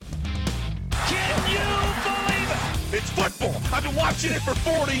It's football. I've been watching it for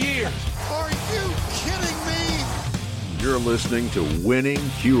 40 years. Are you kidding me? You're listening to Winning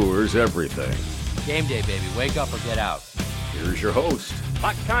Cures Everything. Game day, baby. Wake up or get out. Here's your host,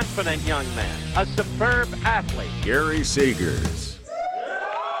 a confident young man, a superb athlete, Gary Seegers.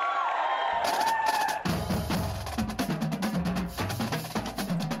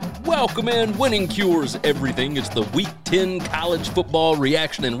 Welcome in, Winning Cures Everything. It's the Week 10 college football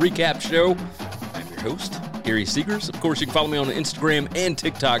reaction and recap show. I'm your host, Gary Seegers. Of course, you can follow me on Instagram and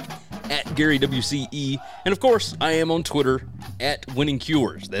TikTok at GaryWCE. And of course, I am on Twitter at Winning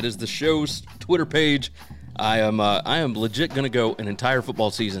Cures. That is the show's Twitter page. I am legit going to go an entire football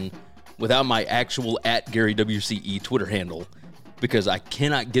season without my actual at GaryWCE Twitter handle because I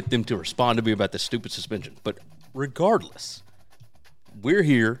cannot get them to respond to me about this stupid suspension. But regardless, we're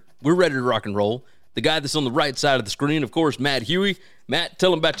here. We're ready to rock and roll. The guy that's on the right side of the screen, of course, Matt Huey. Matt, tell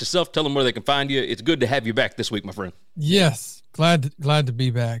them about yourself. Tell them where they can find you. It's good to have you back this week, my friend. Yes, glad to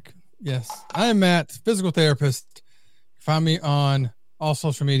be back. Yes, I am Matt, physical therapist. Find me on all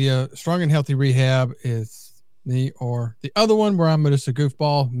social media. Strong and Healthy Rehab is me, or the other one where I'm just a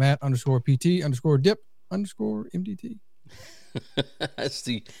goofball, Matt_PT_dip_MDT. I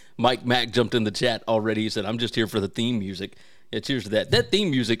see Mike Mack jumped in the chat already. He said, I'm just here for the theme music. Yeah, cheers to that. That theme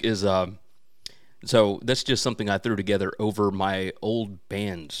music is, so that's just something I threw together over my old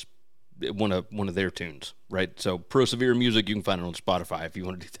band's, one of their tunes, right? So Persevere music, you can find it on Spotify if you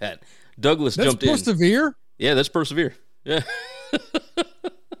want to do that. Douglas jumped in. That's Persevere? Yeah, that's Persevere. Yeah.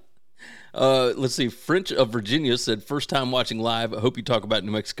 Let's see. French of Virginia said, first time watching live. I hope you talk about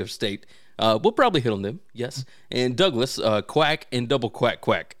New Mexico State. We'll probably hit on them, yes. And Douglas, quack and double quack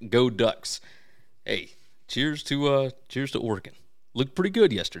quack. Go Ducks. Hey, cheers to Oregon. Looked pretty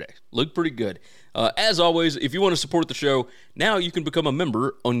good yesterday. Looked pretty good. As always, if you want to support the show, now you can become a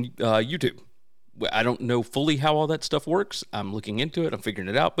member on YouTube. I don't know fully how all that stuff works. I'm looking into it. I'm figuring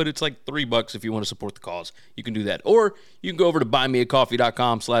it out, but it's like $3 if you want to support the cause. You can do that. Or you can go over to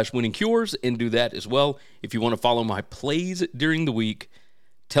buymeacoffee.com/winningcures and do that as well. If you want to follow my plays during the week,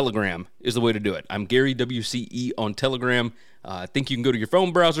 Telegram is the way to do it. I'm Gary WCE on Telegram. I think you can go to your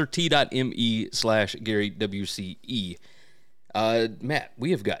phone browser, t.me/GaryWCE. Matt,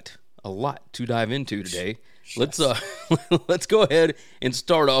 we have got a lot to dive into today. Let's go ahead and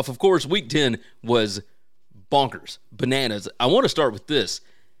start off. Of course, Week 10 was bonkers, bananas. I want to start with this.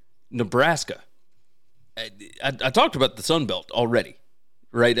 Nebraska. I talked about the Sun Belt already,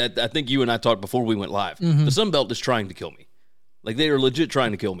 right? I think you and I talked before we went live. Mm-hmm. The Sun Belt is trying to kill me. Like, they are legit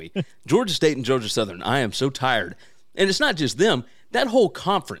trying to kill me. Georgia State and Georgia Southern, I am so tired. And it's not just them. That whole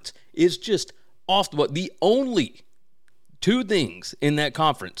conference is just off the wall. The only two things in that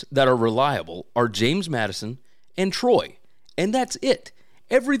conference that are reliable are James Madison and Troy. And that's it.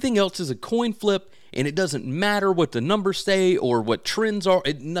 Everything else is a coin flip, and it doesn't matter what the numbers say or what trends are.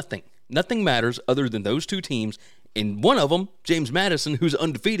 Nothing. Nothing matters other than those two teams. And one of them, James Madison, who's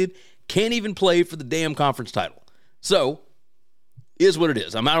undefeated, can't even play for the damn conference title. So, is what it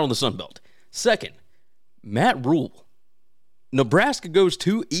is. I'm out on the Sun Belt. Second, Matt Rule. Nebraska goes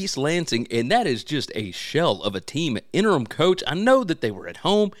to East Lansing, and that is just a shell of a team. Interim coach, I know that they were at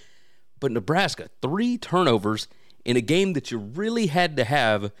home, but Nebraska, 3 turnovers in a game that you really had to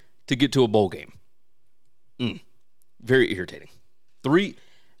have to get to a bowl game. Very irritating.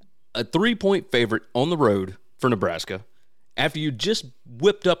 A 3-point favorite on the road for Nebraska after you just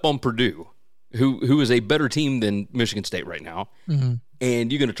whipped up on Purdue, who is a better team than Michigan State right now,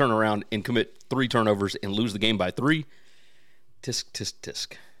 and you're going to turn around and commit 3 turnovers and lose the game by 3. Tisk, tisk,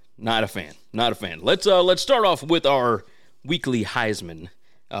 tisk. Not a fan. Not a fan. Let's start off with our weekly Heisman.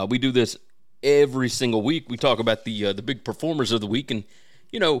 We do this every single week. We talk about the big performers of the week and,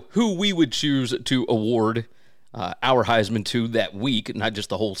 who we would choose to award our Heisman to that week, not just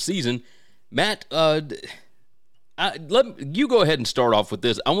the whole season. Matt, you go ahead and start off with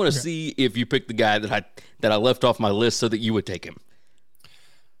this. I want to see if you picked the guy that I left off my list so that you would take him.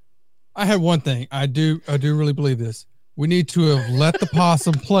 I had one thing. I do really believe this. We need to have let the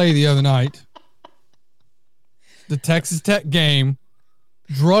possum play the other night. The Texas Tech game,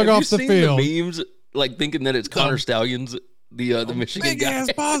 drug off the field. The memes, like thinking that it's Connor Stallions, the Michigan big guy.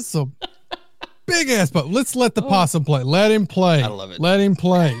 Ass possum. Big ass possum. Let's let the possum play. Let him play. I love it. Let him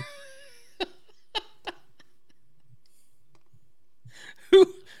play. Who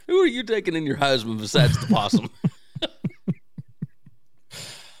are you taking in your Heisman besides the possum?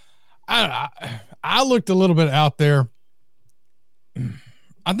 I looked a little bit out there.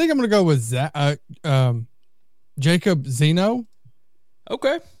 I think I'm going to go with Jacob Zeno.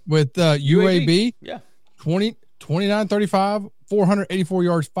 Okay. With UAB. Yeah. 29-35, 484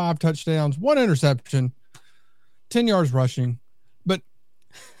 yards, 5 touchdowns, 1 interception. 10 yards rushing. But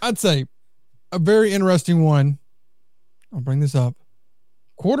I'd say a very interesting one. I'll bring this up.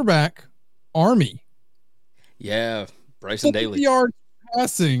 Quarterback, Army. Yeah, Bryson Daly. 50 yards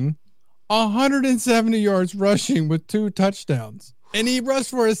passing, 170 yards rushing with 2 touchdowns. And he rushed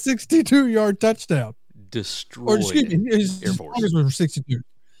for a 62-yard touchdown. Destroyed Or excuse me, his Air Force. was for 62.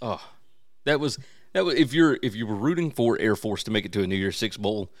 Oh, that was if you were rooting for Air Force to make it to a New Year's Six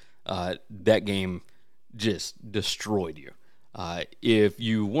bowl, that game just destroyed you. If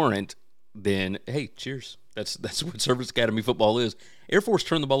you weren't, then hey, cheers. That's what Service Academy football is. Air Force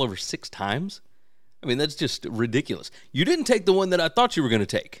turned the ball over 6 times. I mean, that's just ridiculous. You didn't take the one that I thought you were going to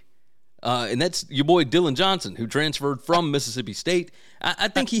take. And that's your boy Dylan Johnson, who transferred from Mississippi State. I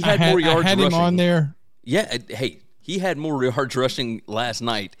think he had more yards rushing. I had him on there. Yeah, hey, he had more yards rushing last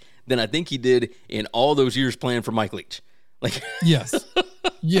night than I think he did in all those years playing for Mike Leach. Like, yes,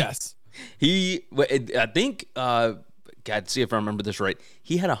 yes. I think, God, see if I remember this right.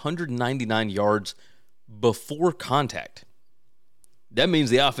 He had 199 yards before contact. That means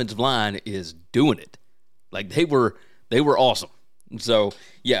the offensive line is doing it. Like they were awesome. So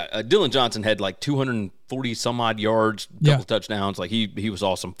yeah, Dylan Johnson had like 240 some odd yards, couple touchdowns. Like he was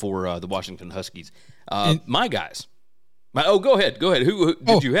awesome for the Washington Huskies. My guys. Go ahead. Who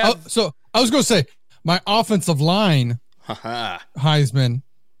did you have? So I was going to say my offensive line, Heisman.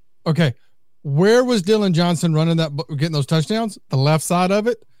 Okay, where was Dylan Johnson running getting those touchdowns? The left side of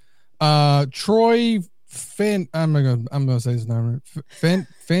it. Troy I'm gonna say his name.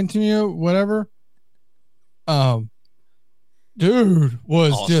 Fantino, whatever. Dude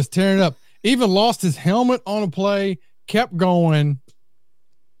was awesome. Just tearing it up. Even lost his helmet on a play. Kept going.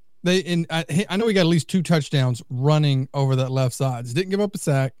 I know he got at least 2 touchdowns running over that left side. Didn't give up a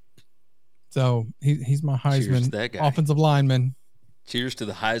sack. So he's my Heisman offensive lineman. Cheers to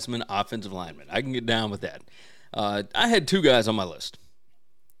the Heisman offensive lineman. I can get down with that. I had 2 guys on my list.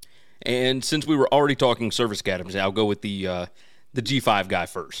 And since we were already talking service academies, I'll go with the G5 guy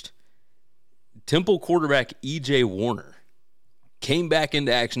first. Temple quarterback E.J. Warner came back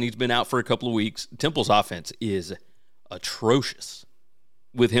into action. He's been out for a couple of weeks. Temple's offense is atrocious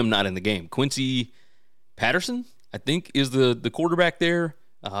with him not in the game. Quincy Patterson, I think, is the quarterback there.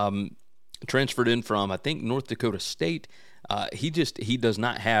 Transferred in from, I think, North Dakota State. He does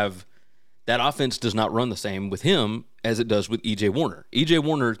not have – that offense does not run the same with him as it does with E.J. Warner. E.J.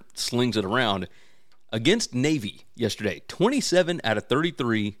 Warner slings it around against Navy yesterday. 27 out of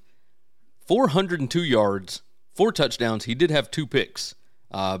 33, 402 yards, 4 touchdowns. He did have 2 picks,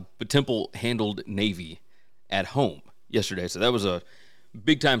 but Temple handled Navy at home yesterday. So that was a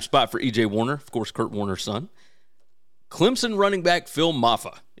big-time spot for E.J. Warner, of course, Kurt Warner's son. Clemson running back Phil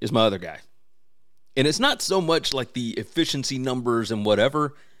Maffa is my other guy. And it's not so much like the efficiency numbers and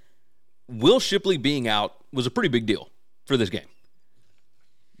whatever. Will Shipley being out was a pretty big deal for this game.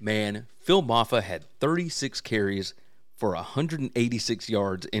 Man, Phil Maffa had 36 carries for 186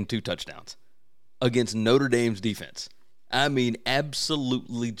 yards and 2 touchdowns against Notre Dame's defense. I mean,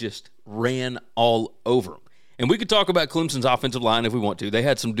 absolutely just ran all over them. And we could talk about Clemson's offensive line if we want to. They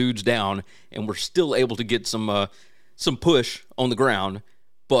had some dudes down and were still able to get some push on the ground.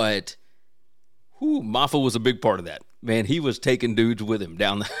 But Maffa was a big part of that. Man, he was taking dudes with him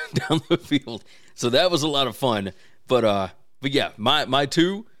down the field. So that was a lot of fun. But yeah, my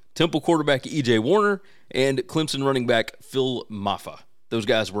 2, Temple quarterback E.J. Warner and Clemson running back Phil Maffa. Those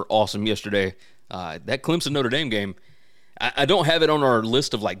guys were awesome yesterday. That Clemson-Notre Dame game, I don't have it on our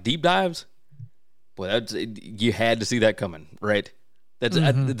list of like deep dives. Boy, you had to see that coming, right? That's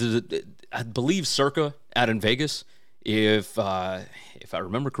I believe Circa out in Vegas, if I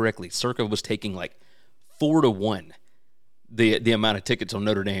remember correctly, Circa was taking like 4-1 the amount of tickets on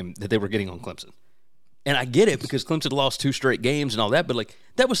Notre Dame that they were getting on Clemson. And I get it because Clemson lost 2 straight games and all that, but like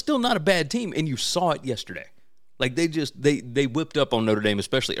that was still not a bad team, and you saw it yesterday. Like they whipped up on Notre Dame,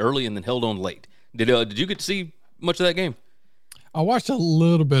 especially early, and then held on late. Did you get to see much of that game? I watched a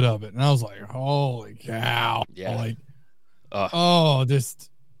little bit of it, and I was like, "Holy cow!" Yeah.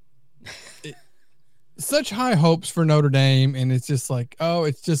 Such high hopes for Notre Dame, and it's just like,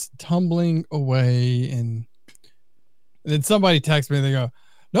 it's just tumbling away. And then somebody texts me, and they go,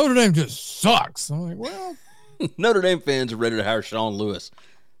 "Notre Dame just sucks." I'm like, well, Notre Dame fans are ready to hire Sean Lewis.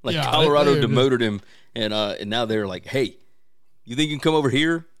 Like Colorado demoted him, and now they're like, "Hey, you think you can come over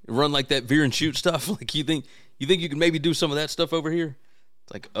here and run like that veer and shoot stuff? Like you think you can maybe do some of that stuff over here?"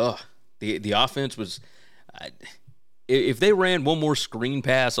 It's like, the offense was. If they ran one more screen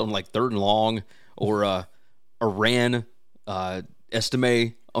pass on like 3rd and long, or ran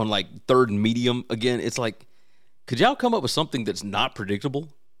Estime on like 3rd and medium again, it's like, could y'all come up with something that's not predictable?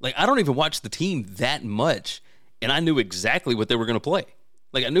 Like, I don't even watch the team that much, and I knew exactly what they were going to play.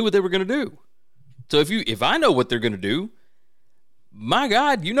 Like, I knew what they were going to do. So if I know what they're going to do, my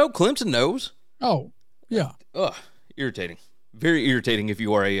God, Clemson knows. Oh, yeah. Ugh, irritating. Very irritating if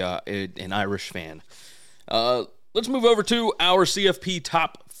you are an Irish fan. Let's move over to our CFP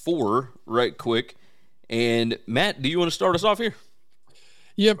top 4 right quick. And, Matt, do you want to start us off here?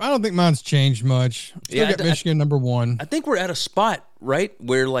 Yep, I don't think mine's changed much. Still got Michigan number 1. I think we're at a spot, right,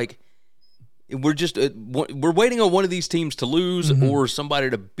 where, like, we're just we're waiting on one of these teams to lose or somebody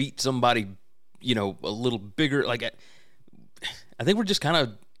to beat somebody, a little bigger. Like, I think we're just kind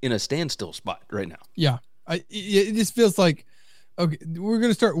of in a standstill spot right now. Yeah, it just feels like, okay, we're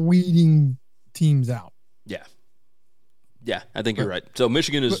going to start weeding teams out. Yeah, I think you're right. So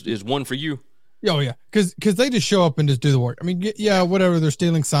Michigan is one for you. Oh, yeah, because they just show up and just do the work. I mean, yeah, whatever, they're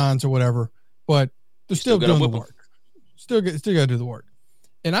stealing signs or whatever, but they're still doing the work. Still got to do the work.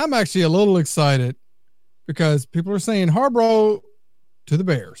 And I'm actually a little excited because people are saying Harbaugh to the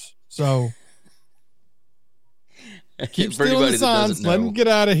Bears. So keep stealing the signs. Let them get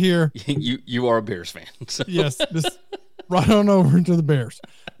out of here. You are a Bears fan. So. Yes, just right on over to the Bears.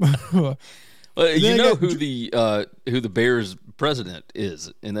 Well, you know who the Bears president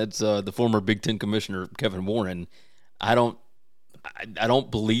is, and that's the former Big Ten commissioner Kevin Warren. I don't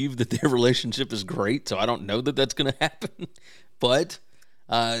believe that their relationship is great, so I don't know that that's going to happen. But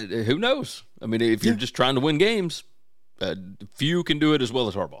who knows? I mean, if you're just trying to win games, few can do it as well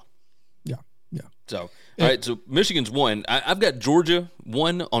as Harbaugh. Yeah. So, all right. So Michigan's 1. I've got Georgia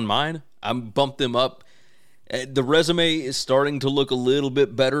 1 on mine. I'm bumped them up. The resume is starting to look a little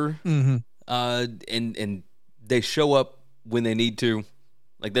bit better. Mm-hmm. And they show up when they need to.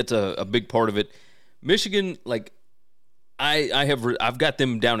 Like, that's a big part of it. Michigan, like, I've got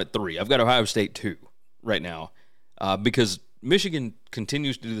them down at 3. I've got Ohio State 2 right now, because Michigan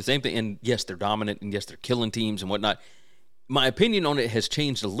continues to do the same thing. And yes, they're dominant, and yes, they're killing teams and whatnot. My opinion on it has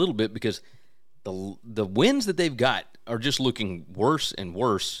changed a little bit because the wins that they've got are just looking worse and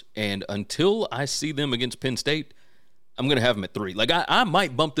worse. And until I see them against Penn State, I'm going to have them at 3. Like, I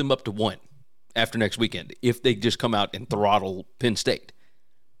might bump them up to 1 after next weekend if they just come out and throttle Penn State.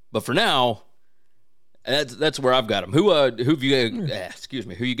 But for now, that's where I've got them. Who have you?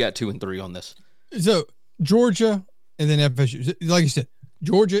 Who you got 2 and 3 on this? So Georgia and then FSU. Like you said,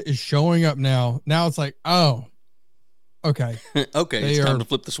 Georgia is showing up now. Now it's like, oh, okay, okay, it's time to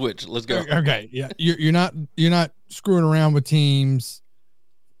flip the switch. Let's go. Okay, yeah, you're not screwing around with teams.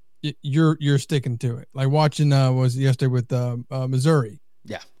 You're sticking to it. Like watching was yesterday with Missouri.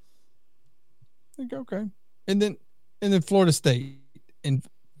 Yeah. Okay, and then Florida State and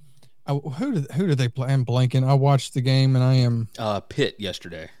who did they play? I'm blanking. I watched the game and I am Pitt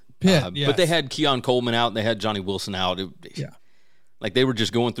yesterday. Pitt, yes. But they had Keon Coleman out and they had Johnny Wilson out. Like they were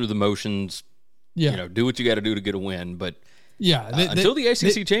just going through the motions. Yeah, do what you got to do to get a win. But until the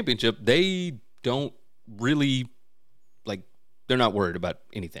ACC championship, they don't really they're not worried about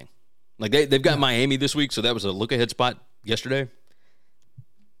anything. Like they've got Miami this week, so that was a look ahead spot yesterday.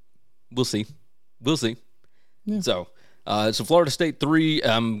 We'll see. Yeah. So Florida State 3.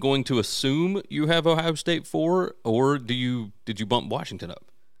 I'm going to assume you have Ohio State 4, or did you bump Washington up?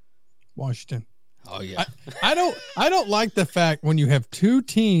 Washington. Oh yeah. I don't like the fact when you have 2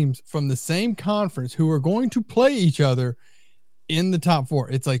 teams from the same conference who are going to play each other in the top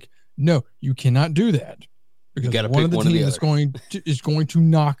 4. It's like, no, you cannot do that because one of the teams is going to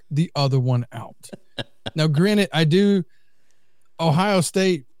knock the other one out. Now, granted, Ohio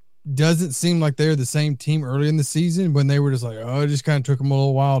State doesn't seem like they're the same team early in the season when they were just like, it just kind of took them a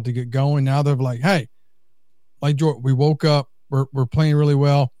little while to get going. Now they're like, hey, like George, we woke up, we're playing really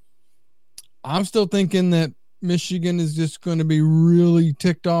well. I'm still thinking that Michigan is just going to be really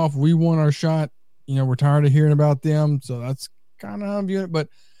ticked off. We won our shot. We're tired of hearing about them. So that's kind of how I'm viewing it. But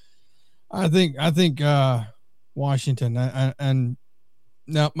I think Washington and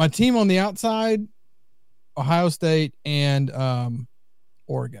now my team on the outside, Ohio State and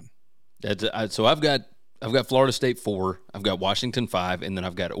Oregon. So I've got Florida State 4, I've got Washington 5, and then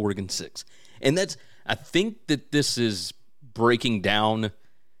I've got Oregon 6. And I think that this is breaking down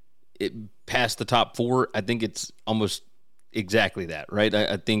it past the top 4. I think it's almost exactly that, right?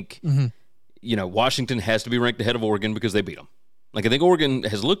 I think Washington has to be ranked ahead of Oregon because they beat them. Like I think Oregon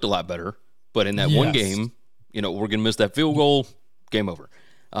has looked a lot better, but in that one game, Oregon missed that field goal, game over.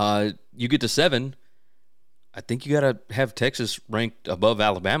 You get to 7, I think you got to have Texas ranked above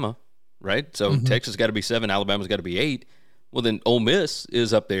Alabama, right? So Texas got to be 7, Alabama's got to be 8. Well, then Ole Miss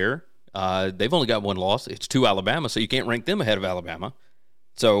is up there. They've only got 1 loss. It's to Alabama, so you can't rank them ahead of Alabama.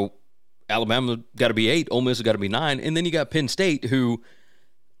 So Alabama got to be 8, Ole Miss has got to be 9, and then you got Penn State, who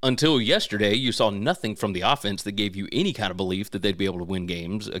until yesterday, you saw nothing from the offense that gave you any kind of belief that they'd be able to win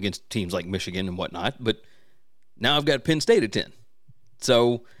games against teams like Michigan and whatnot. But now I've got Penn State at 10.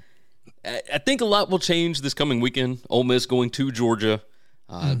 So I think a lot will change this coming weekend. Ole Miss going to Georgia.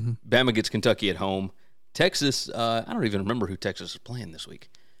 Bama gets Kentucky at home. Texas, I don't even remember who Texas is playing this week.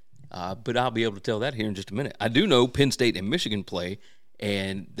 But I'll be able to tell that here in just a minute. I do know Penn State and Michigan play,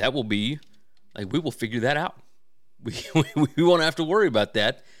 and that will be, we will figure that out. We won't have to worry about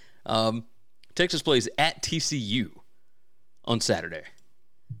that. Texas plays at TCU on Saturday.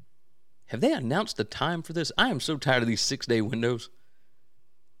 Have they announced the time for this? I am so tired of these 6-day windows.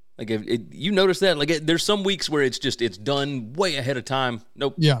 You notice that? There's some weeks where it's done way ahead of time.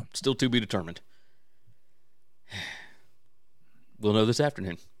 Nope. Yeah. Still to be determined. We'll know this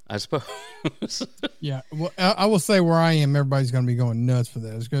afternoon, I suppose. Yeah. Well, I will say where I am, everybody's going to be going nuts for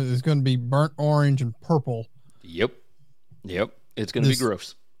that. It's going to be burnt orange and purple. Yep. It's going to be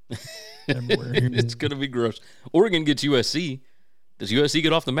gross. It's going to be gross. Oregon gets USC. Does USC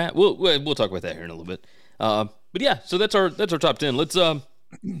get off the mat? We'll talk about that here in a little bit. But yeah, so that's our top 10. Let's go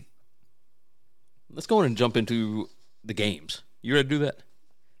on and jump into the games. You ready to do that?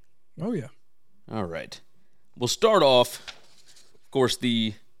 Oh yeah. All right. We'll start off, of course,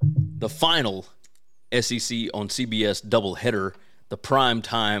 the final SEC on CBS doubleheader, the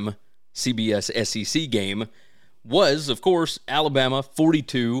primetime CBS SEC game was, of course, Alabama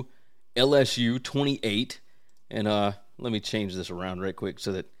 42, LSU 28. And let me change this around right quick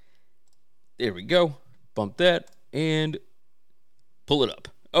so that, there we go. Bump that and pull it up.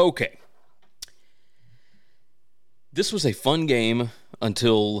 Okay. This was a fun game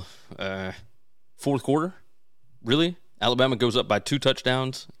until fourth quarter. Really? Alabama goes up by 2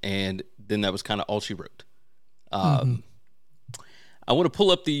 touchdowns, and then that was kind of all she wrote. I want to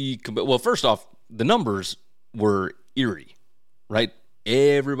pull up first off, the numbers were eerie, right?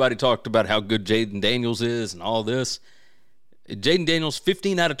 Everybody talked about how good Jaden Daniels is and all this. Jaden Daniels,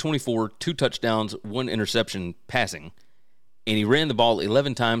 15 out of 24, 2 touchdowns, 1 interception passing, and he ran the ball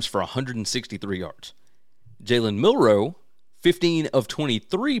 11 times for 163 yards. Jalen Milroe, 15 of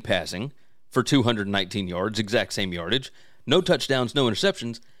 23 passing for 219 yards, exact same yardage. No touchdowns, no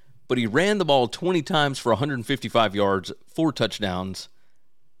interceptions, but he ran the ball 20 times for 155 yards, 4 touchdowns.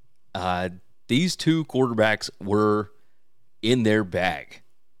 These two quarterbacks were in their bag,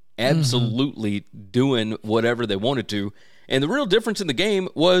 absolutely doing whatever they wanted to. And the real difference in the game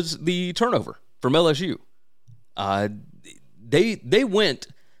was the turnover from LSU. They went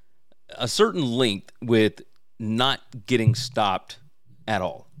a certain length with not getting stopped at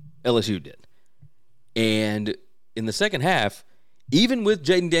all. LSU did. And in the second half, even with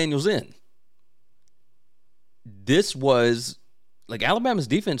Jaden Daniels in, this was Alabama's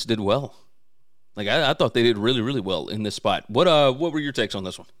defense did well. I thought they did really, really well in this spot. What were your takes on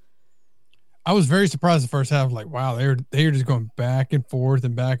this one? I was very surprised the first half. Wow, they were just going back and forth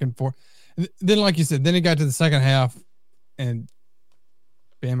and back and forth. And then, like you said, then it got to the second half, and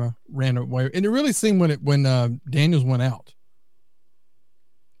Bama ran away. And it really seemed when Daniels went out.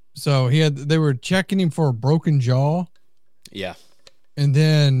 So they were checking him for a broken jaw. Yeah. And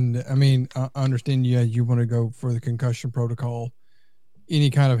then, I understand, you want to go for the concussion protocol, any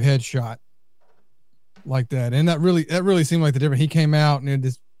kind of headshot like that. And that really seemed like the difference. He came out and it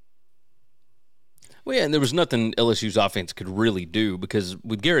just. Well, yeah, and there was nothing LSU's offense could really do because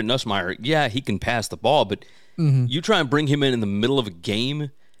with Garrett Nussmeier, yeah, he can pass the ball, but you try and bring him in the middle of a game,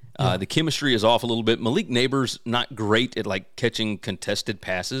 the chemistry is off a little bit. Malik Neighbors not great at catching contested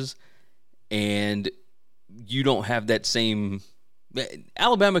passes, and you don't have that same.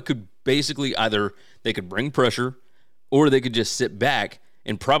 Alabama could basically either they could bring pressure, or they could just sit back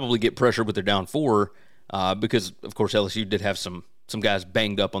and probably get pressure with their down 4, because of course LSU did have some guys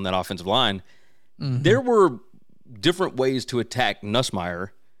banged up on that offensive line. There were different ways to attack Nussmeier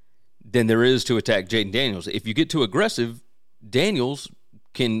than there is to attack Jaden Daniels. If you get too aggressive, Daniels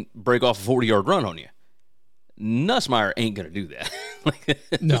can break off a 40-yard run on you. Nussmeier ain't going to do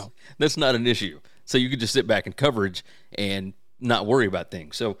that. No. That's not an issue. So you could just sit back in coverage and not worry about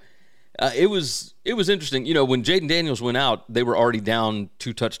things. So it was interesting. When Jaden Daniels went out, they were already down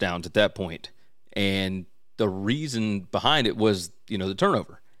 2 touchdowns at that point. And the reason behind it was, the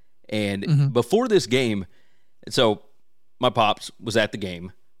turnover. And before this game, so my pops was at the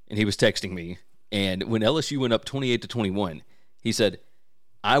game, and he was texting me. And when LSU went up 28-21, he said,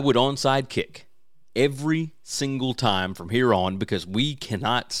 I would onside kick every single time from here on because we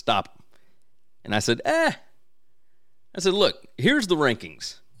cannot stop them. And I said, look, here's the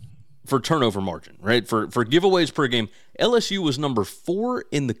rankings for turnover margin, right? For giveaways per game. LSU was number 4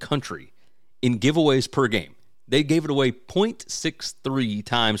 in the country in giveaways per game. They gave it away 0.63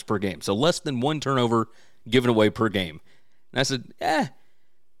 times per game, so less than one turnover given away per game. And I said,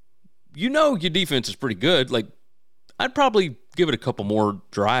 your defense is pretty good. Like, I'd probably give it a couple more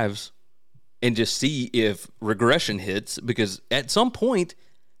drives and just see if regression hits, because at some point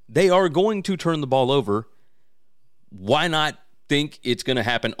they are going to turn the ball over. Why not think it's going to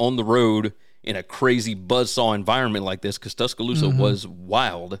happen on the road in a crazy buzzsaw environment like this? Because Tuscaloosa was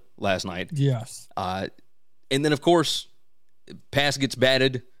wild last night. Yes. And then, of course, pass gets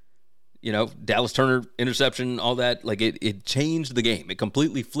batted. Dallas Turner interception, all that. Like, it changed the game. It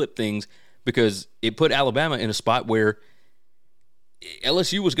completely flipped things because it put Alabama in a spot where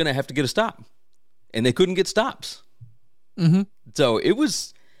LSU was going to have to get a stop, and they couldn't get stops. Mm-hmm. So it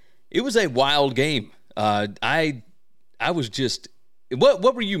was a wild game. I was just,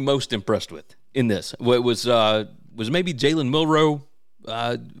 what were you most impressed with in this? What was maybe Jalen Milroe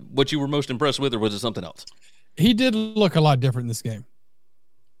what you were most impressed with, or was it something else? He did look a lot different in this game.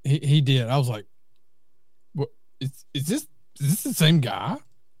 He did. I was like, "What is this? Is this the same guy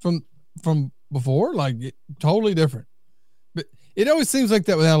from before? Like, totally different." But it always seems like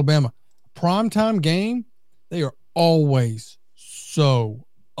that with Alabama. Primetime game, they are always so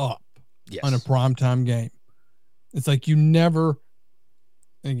up on a primetime game. It's like you never.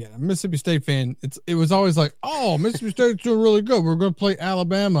 Again, a Mississippi State fan. It was always like, oh, Mississippi State's doing really good. We're going to play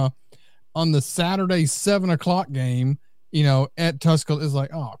Alabama on the Saturday 7:00 game. At Tuscaloosa. It's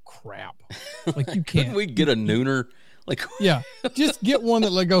like, oh crap! Like, you can't. Couldn't we get a nooner? Like, yeah, just get one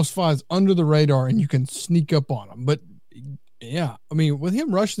that flies under the radar and you can sneak up on them. But yeah, I mean, with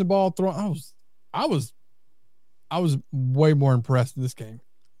him rushing the ball, throwing, I was way more impressed in this game.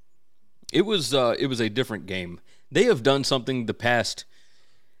 It was a different game. They have done something the past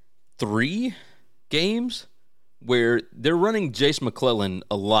 3 games where they're running Jace McClellan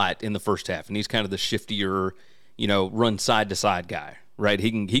a lot in the first half, and he's kind of the shiftier, run side to side guy, right? He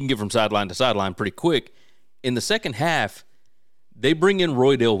can get from sideline to sideline pretty quick. In the second half, they bring in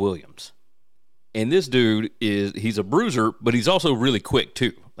Roydale Williams, and this dude he's a bruiser, but he's also really quick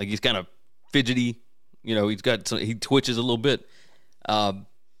too. Like, he's kind of fidgety, he twitches a little bit.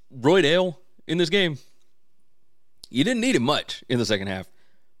 Roydale in this game, you didn't need him much in the second half,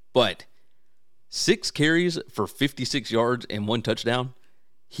 but 6 carries for 56 yards and 1 touchdown.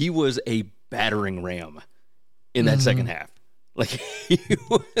 He was a battering ram in that second half. Like,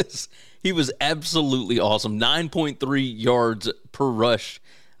 he was absolutely awesome. 9.3 yards per rush.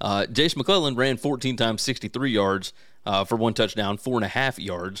 Jace McClellan ran 14 times, 63 yards for 1 touchdown, 4.5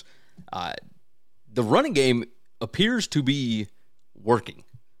 yards. The running game appears to be working.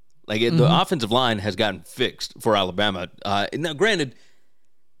 Like, the offensive line has gotten fixed for Alabama. Now, granted,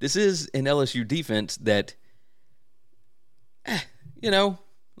 this is an LSU defense that,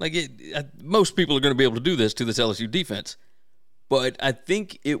 most people are going to be able to do this to this LSU defense. But I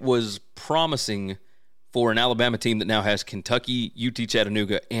think it was promising for an Alabama team that now has Kentucky, UT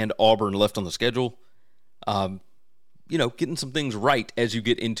Chattanooga, and Auburn left on the schedule. Getting some things right as you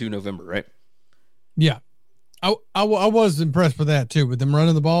get into November, right? Yeah. I was impressed with that too, with them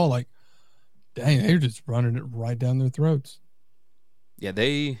running the ball. Like, dang, they're just running it right down their throats. Yeah,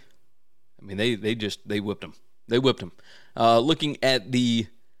 they whipped them. They whipped them. Looking at the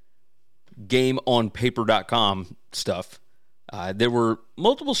gameonpaper.com stuff, there were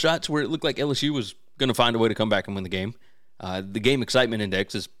multiple shots where it looked like LSU was going to find a way to come back and win the game. The game excitement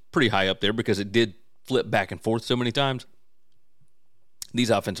index is pretty high up there because it did flip back and forth so many times.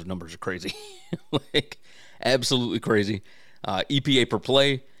 These offensive numbers are crazy. Like, absolutely crazy. EPA per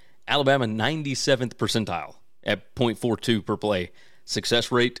play, Alabama 97th percentile at 0.42 per play.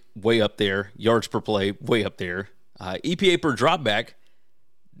 Success rate, way up there. Yards per play, way up there. EPA per dropback,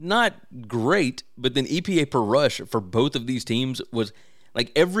 not great, but then EPA per rush for both of these teams was,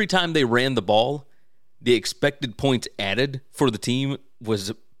 like, every time they ran the ball, the expected points added for the team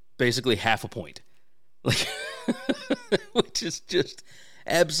was basically half a point. Like, which is just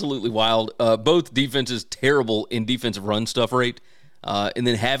absolutely wild. Both defenses terrible in defensive run stuff rate. And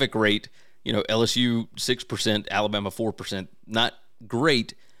then havoc rate, LSU 6%, Alabama 4%. Not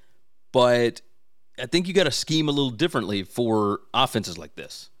great, but I think you got to scheme a little differently for offenses like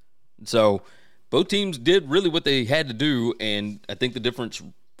this. So both teams did really what they had to do, and I think the difference,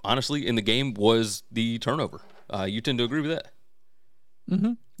 honestly, in the game was the turnover. You tend to agree with that?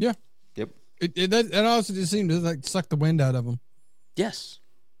 Mm-hmm. Yeah. Yep. That also just seemed to suck the wind out of them. Yes.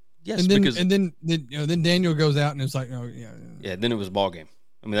 And then Daniel goes out and it's like, oh yeah. Yeah. Then it was a ball game.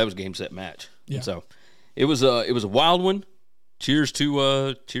 I mean, that was game, set, match. Yeah. And so it was a wild one. Cheers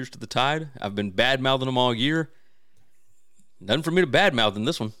to the Tide. I've been bad mouthing them all year. Nothing for me to bad mouth in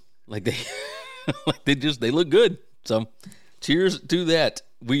this one. Like, Like they look good. So cheers to that.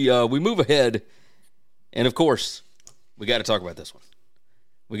 We move ahead, and of course, we got to talk about this one.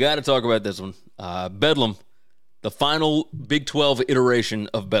 Bedlam, the final Big 12 iteration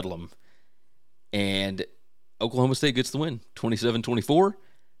of Bedlam. And Oklahoma State gets the win, 27-24.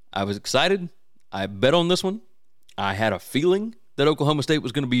 I was excited. I bet on this one. I had a feeling that Oklahoma State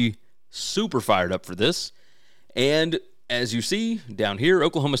was going to be super fired up for this. And as you see down here,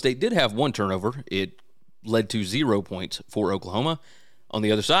 Oklahoma State did have one turnover. It led to 0 points for Oklahoma. On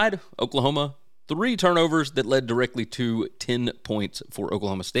the other side, Oklahoma, 3 turnovers that led directly to 10 points for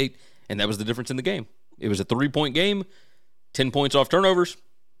Oklahoma State. And that was the difference in the game. It was a 3-point game, 10 points off turnovers.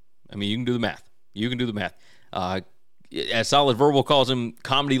 I mean, you can do the math. As Solid Verbal calls him,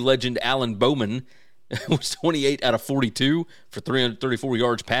 comedy legend Alan Bowman was 28 out of 42 for 334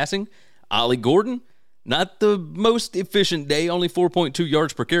 yards passing. Ollie Gordon, not the most efficient day, only 4.2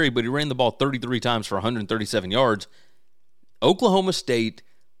 yards per carry, but he ran the ball 33 times for 137 yards. Oklahoma State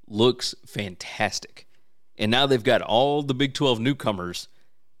looks fantastic. And now they've got all the Big 12 newcomers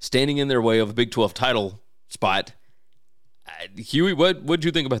standing in their way of a Big 12 title spot. Huey, what did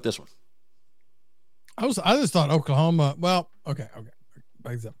you think about this one? I just thought Oklahoma. Well, okay.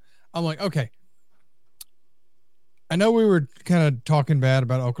 I'm like, okay. I know we were kind of talking bad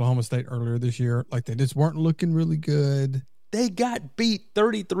about Oklahoma State earlier this year, like they just weren't looking really good. They got beat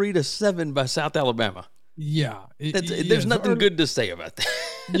 33-7 by South Alabama. Yeah, there's nothing good to say about that.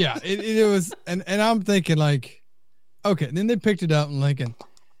 Yeah, it was, and I'm thinking like, okay. And then they picked it up and thinking,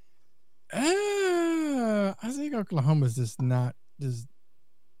 I think Oklahoma's just not just.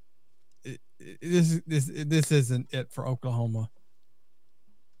 This isn't it for Oklahoma.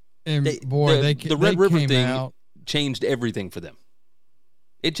 And the Red River thing changed everything for them.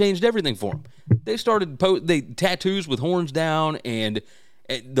 It changed everything for them. They started tattoos with horns down, and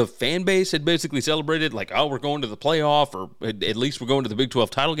the fan base had basically celebrated like, oh, we're going to the playoff, or at least we're going to the Big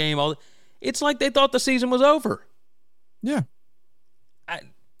 12 title game. It's like they thought the season was over. Yeah.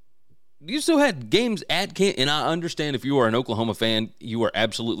 You still had games at Kent, and I understand if you are an Oklahoma fan, you are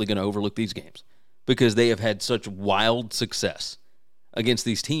absolutely going to overlook these games because they have had such wild success against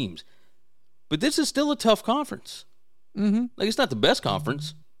these teams. But this is still a tough conference. Mm-hmm. Like, it's not the best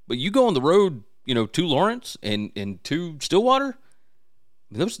conference, but you go on the road, to Lawrence and to Stillwater,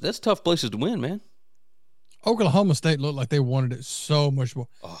 that's tough places to win, man. Oklahoma State looked like they wanted it so much more.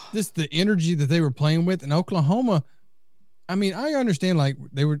 Oh. Just the energy that they were playing with, and Oklahoma. I mean, I understand, like,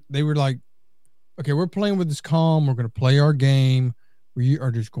 they were like, okay, we're playing with this calm. We're going to play our game. We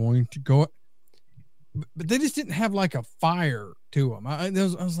are just going to go. But they just didn't have, like, a fire to them. I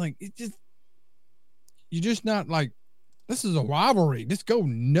was like, you're just not, like, this is a rivalry. Just go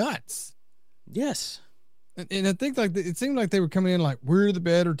nuts. Yes. And I think, like, it seemed like they were coming in like, we're the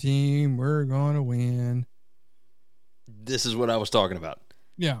better team. We're going to win. This is what I was talking about.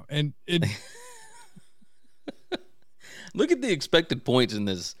 Yeah, and it... Look at the expected points in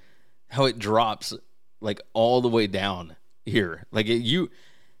this, how it drops like all the way down here. Like at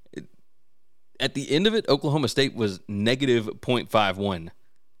the end of it, Oklahoma State was negative 0.51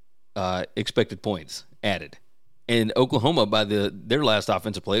 expected points added. And Oklahoma, by their last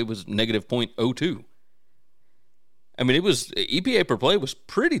offensive play, was negative 0.02. I mean, EPA per play was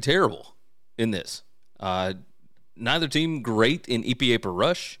pretty terrible in this. Neither team great in EPA per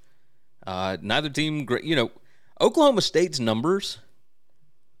rush. Neither team great, Oklahoma State's numbers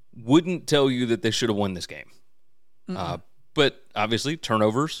wouldn't tell you that they should have won this game. But obviously,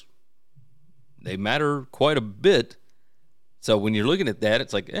 turnovers, they matter quite a bit. So when you're looking at that,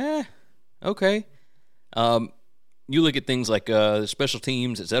 it's like, okay. You look at things like special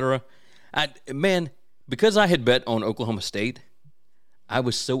teams, etc. Man, because I had bet on Oklahoma State, I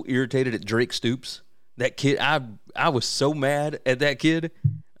was so irritated at Drake Stoops. That kid, I was so mad at that kid.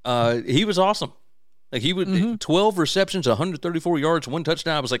 He was awesome. Like, he would 12 receptions, 134 yards, 1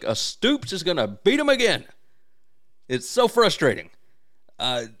 touchdown. I was like, a Stoops is going to beat him again. It's so frustrating.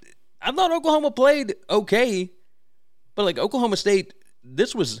 I thought Oklahoma played okay, but like Oklahoma State,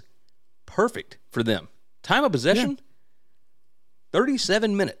 this was perfect for them. Time of possession,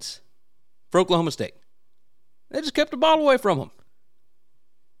 37 minutes for Oklahoma State. They just kept the ball away from them.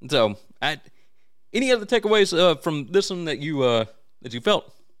 So, any other takeaways from this one that you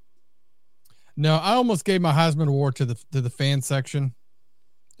felt? No, I almost gave my Heisman Award to the fan section,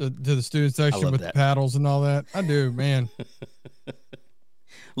 to the student section with the paddles and all that. I do, man.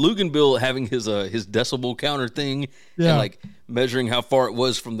 Luganville having his decibel counter thing, and like measuring how far it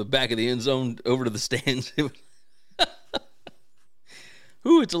was from the back of the end zone over to the stands.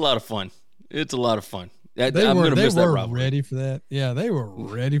 It's a lot of fun. It's a lot of fun. They were ready for that. Yeah, they were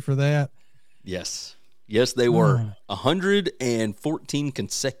ready for that. Yes. Yes, they were. 114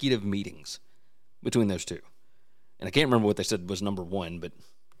 consecutive meetings between those two. And I can't remember what they said was number one, but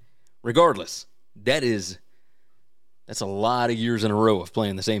regardless, that's a lot of years in a row of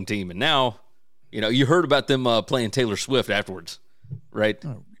playing the same team. And now, you heard about them playing Taylor Swift afterwards, right?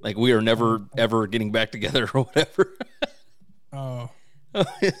 Oh. Like we are never, ever getting back together or whatever. Oh.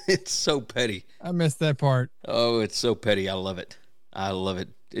 It's so petty. I missed that part. Oh, it's so petty. I love it.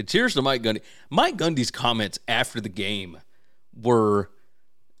 Cheers to Mike Gundy. Mike Gundy's comments after the game were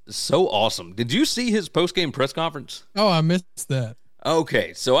so awesome. Did you see his post-game press conference? Oh, I missed that.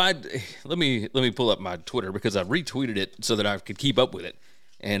 Okay, so let me pull up my Twitter because I retweeted it so that I could keep up with it.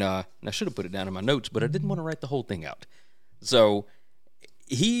 And I should have put it down in my notes, but I didn't want to write the whole thing out. So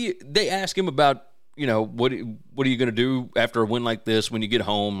they asked him about, what are you going to do after a win like this when you get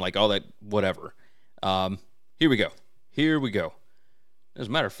home, like all that, whatever. Here we go. As a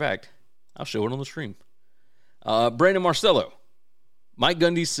matter of fact, I'll show it on the stream. Brandon Marcello. Mike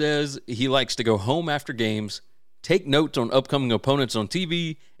Gundy says he likes to go home after games, take notes on upcoming opponents on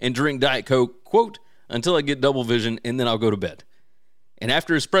TV, and drink Diet Coke, quote, until I get double vision, and then I'll go to bed. And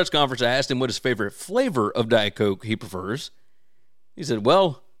after his press conference, I asked him what his favorite flavor of Diet Coke he prefers. He said,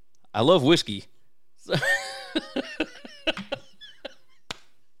 well, I love whiskey. So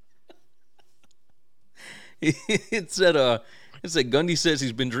it said Gundy says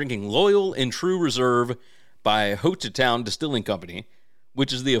he's been drinking Loyal and True Reserve by Hochatown Distilling Company,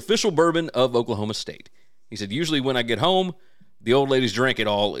 which is the official bourbon of Oklahoma State. He said, usually when I get home, the old ladies drank it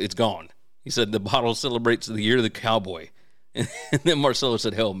all. It's gone. He said the bottle celebrates the year of the cowboy. And then Marcelo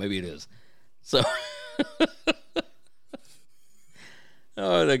said, hell, maybe it is. So,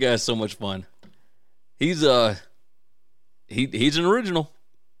 oh, that guy's so much fun. He's he's an original.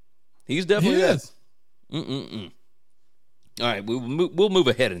 He's definitely that. All right, we'll move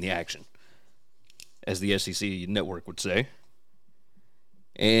ahead in the action, as the SEC network would say.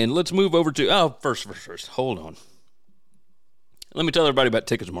 And let's move over to first. Hold on. Let me tell everybody about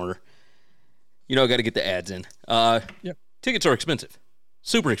Ticketsmarter. I got to get the ads in. Yep. Tickets are expensive,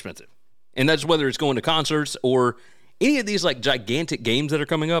 super expensive, and that's whether it's going to concerts or any of these like gigantic games that are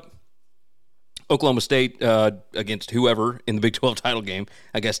coming up. Oklahoma State against whoever in the Big 12 title game.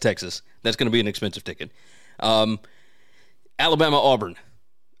 I guess Texas. That's going to be an expensive ticket. Alabama, Auburn,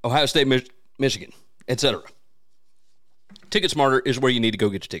 Ohio State, Michigan, etc. Ticketsmarter is where you need to go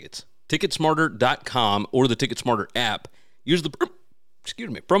get your tickets. Ticketsmarter.com or the Ticketsmarter app. Use the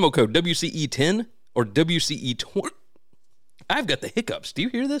promo code WCE10 or WCE20. I've got the hiccups. Do you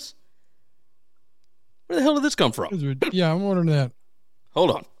hear this? Where the hell did this come from? Yeah, I'm wondering that.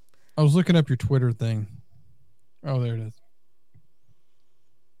 Hold on. I was looking up your Twitter thing. Oh, there it is.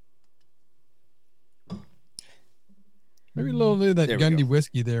 Maybe a little bit of that Gundy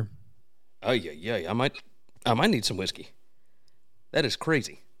whiskey there. Oh yeah. I might need some whiskey. That is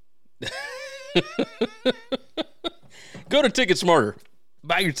crazy. Go to Ticketsmarter.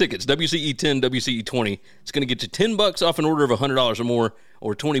 Buy your tickets. WCE10, WCE20. It's going to get you $10 off an order of $100 or more,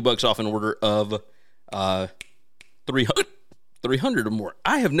 or $20 off an order of 300 or more.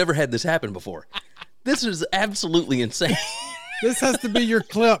 I have never had this happen before. This is absolutely insane. This has to be your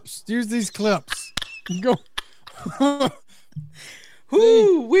clips. Use these clips. Go.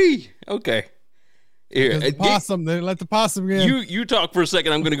 Woo-wee. Okay. Here, the possum. They let the possum in. You talk for a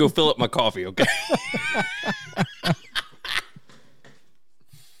second. I'm going to go fill up my coffee, okay?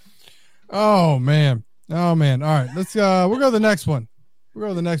 Oh, man. All right. Let's we'll go to the next one. We'll go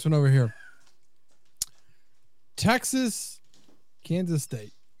to the next one over here. Texas, Kansas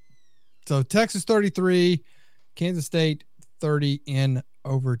State. So Texas 33, Kansas State 30 in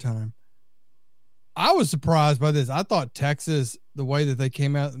overtime. I was surprised by this. I thought Texas, the way that they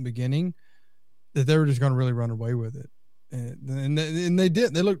came out in the beginning, that they were just going to really run away with it. And they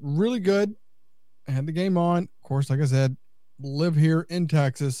did. They looked really good. I had the game on. Of course, like I said, live here in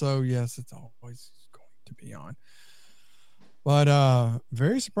Texas. So, yes, it's always going to be on. But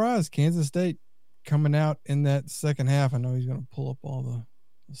very surprised Kansas State coming out in that second half. I know he's going to pull up all the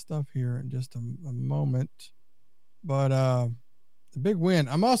stuff here in just a moment. But the big win.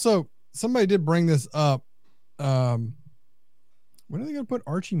 Somebody did bring this up. When are they going to put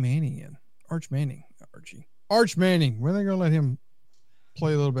Arch Manning. When are they going to let him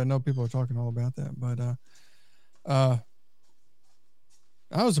play a little bit? I know people are talking all about that, but I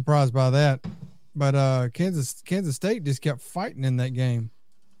was surprised by that. But Kansas State just kept fighting in that game.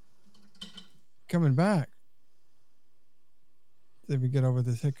 Coming back. See if we get over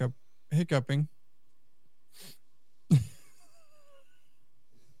this hiccuping.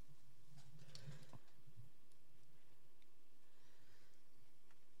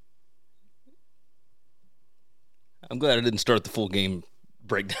 I'm glad I didn't start the full game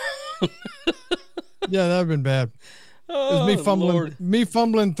breakdown. Yeah, that would have been bad. It was me fumbling, Lord.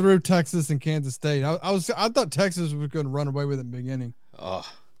 fumbling through Texas and Kansas State. I thought Texas was going to run away with it in the beginning. Oh,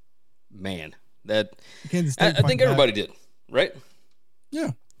 man. That Kansas State. I think everybody did, right?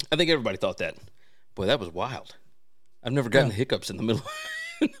 Yeah. I think everybody thought that. Boy, that was wild. I've never gotten hiccups in the middle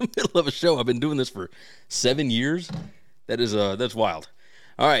of a show. I've been doing this for 7 years. That's wild.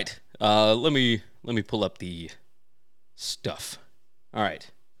 All right. Let me pull up the stuff. All right.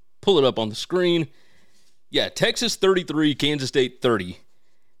 Pull it up on the screen. Yeah, Texas 33, Kansas State 30.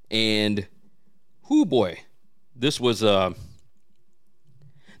 And whoo boy. This one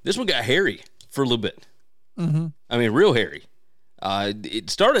got hairy for a little bit. Mm-hmm. I mean, real hairy. It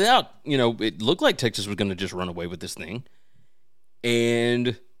started out, it looked like Texas was going to just run away with this thing.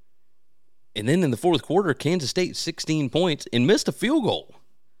 And then in the fourth quarter, Kansas State 16 points and missed a field goal.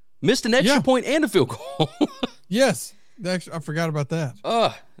 Missed an extra point and a field goal. Yes. I forgot about that.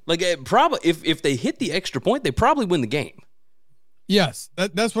 Probably if they hit the extra point, they probably win the game. Yes.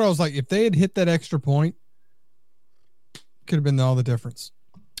 That's what I was like. If they had hit that extra point, could have been all the difference.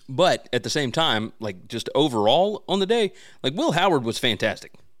 But at the same time, just overall on the day, Will Howard was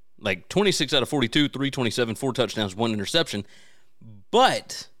fantastic. 26 out of 42, 327, 4 touchdowns, 1 interception.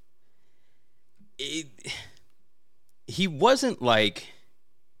 But he wasn't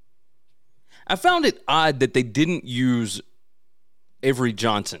I found it odd that they didn't use Avery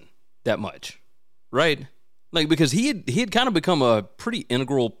Johnson that much, right? Because he had kind of become a pretty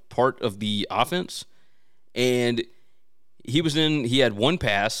integral part of the offense, and he had 1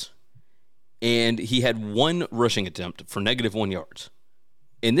 pass, and he had 1 rushing attempt for -1 yards.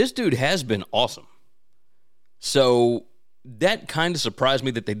 And this dude has been awesome. So that kind of surprised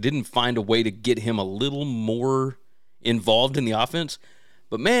me that they didn't find a way to get him a little more involved in the offense.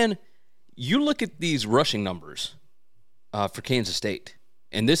 But man, you look at these rushing numbers for Kansas State,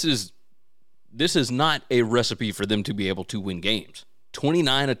 and this is not a recipe for them to be able to win games.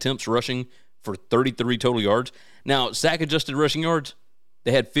 29 attempts rushing for 33 total yards. Now, sack-adjusted rushing yards,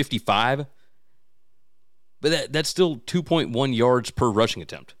 they had 55, but that's still 2.1 yards per rushing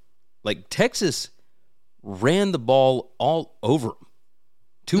attempt. Texas ran the ball all over them.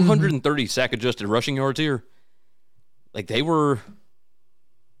 230 sack-adjusted rushing yards here. They were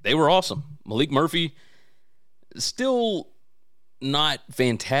awesome. Malik Murphy, still not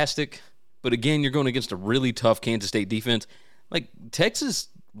fantastic, but again, you're going against a really tough Kansas State defense. Texas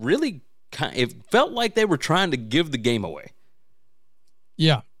really it felt like they were trying to give the game away.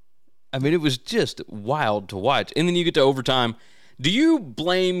 Yeah. I mean, it was just wild to watch. And then you get to overtime. Do you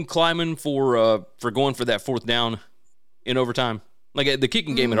blame Kleiman for going for that 4th down in overtime? The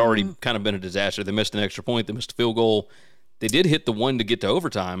kicking game had already kind of been a disaster. They missed an extra point. They missed a field goal. They did hit the 1 to get to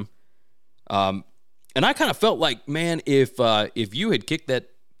overtime. And I kind of felt like, man, if you had kicked that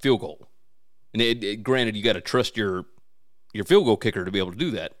field goal, and granted, you got to trust your field goal kicker to be able to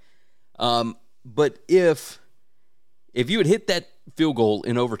do that. But if you had hit that field goal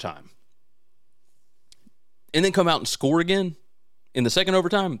in overtime and then come out and score again in the second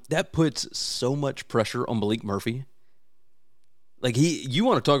overtime, that puts so much pressure on Malik Murphy. You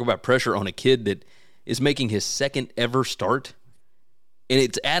want to talk about pressure on a kid that is making his 2nd ever start, and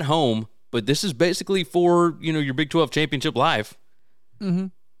it's at home, but this is basically for, your Big 12 championship life. Mm-hmm.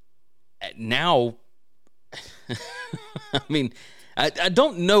 Now, I mean, I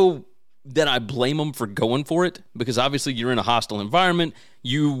don't know that I blame them for going for it, because obviously you're in a hostile environment.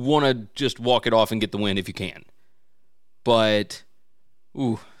 You want to just walk it off and get the win if you can. But,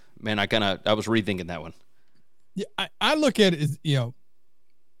 ooh, man, I was rethinking that one. Yeah, I look at it as,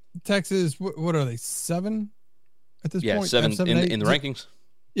 Texas, what are they, 7 at this point? Yeah, 7 in the rankings.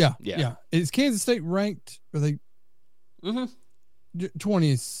 Yeah. Is Kansas State ranked? Are they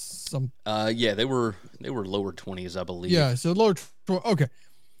 20 some? Yeah, they were lower 20s, I believe. Yeah, so lower 20. Okay.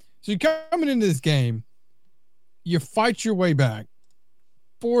 So you're coming into this game, you fight your way back.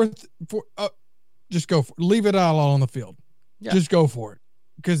 Just go for it. Leave it all on the field. Yeah. Just go for it.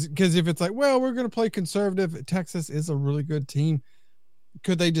 Because if it's we're going to play conservative, Texas is a really good team.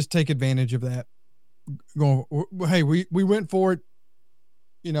 Could they just take advantage of that? Going, hey, we went for it.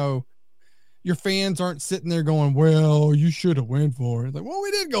 Your fans aren't sitting there going, well, you should have went for it. Well, we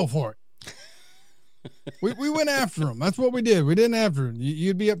did go for it. we went after them. That's what we did. We didn't after them.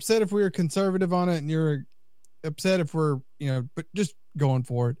 You'd be upset if we were conservative on it, and you're upset if we're, but just going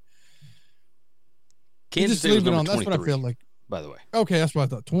for it. Kansas just leave it on. That's what I feel like. By the way. Okay, that's what I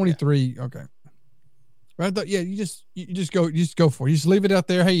thought. 23. Yeah. Okay. But I thought, yeah, you just go for it. You just leave it out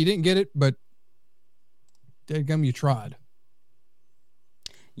there. Hey, you didn't get it, but dadgum, you tried.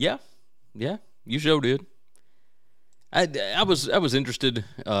 Yeah, you sure did. I was interested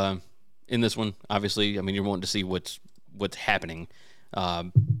in this one. Obviously, I mean, you're wanting to see what's happening.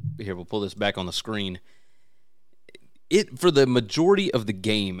 Here, we'll pull this back on the screen. It for the majority of the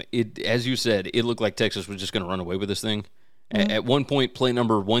game, as you said, it looked like Texas was just going to run away with this thing. Mm-hmm. At one point, play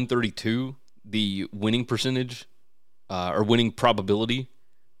number 132, the winning percentage or winning probability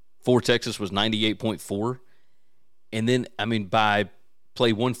for Texas was 98.4. And then, I mean, by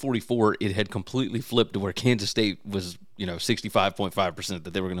play 144, it had completely flipped to where Kansas State was, 65.5%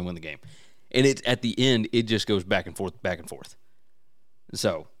 that they were going to win the game. And it at the end, it just goes back and forth, back and forth.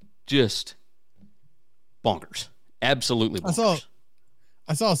 So, just bonkers. Absolutely bonkers.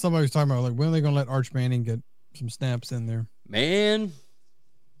 I saw somebody was talking about, like, when are they going to let Arch Manning get some snaps in there? Man,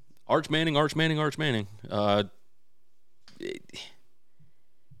 Arch Manning.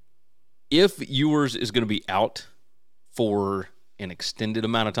 If Ewers is going to be out for an extended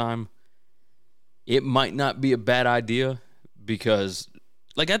amount of time, it might not be a bad idea because,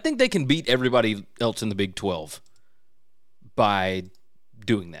 like, I think they can beat everybody else in the Big 12 by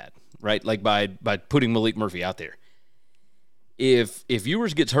doing that, right? Like, by putting Malik Murphy out there. If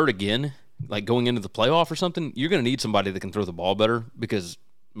Ewers gets hurt again, like going into the playoff or something, you're going to need somebody that can throw the ball better because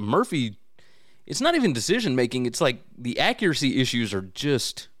Murphy, it's not even decision-making. It's like the accuracy issues are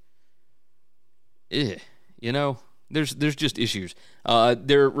just, there's just issues.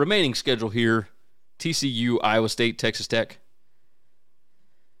 Their remaining schedule here, TCU, Iowa State, Texas Tech.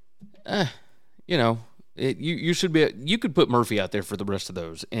 You should be. You could put Murphy out there for the rest of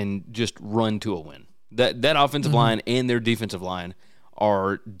those and just run to a win. That offensive line and their defensive line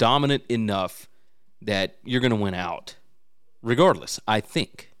are dominant enough that you're going to win out, regardless, I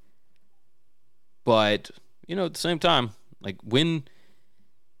think. But, at the same time, like, when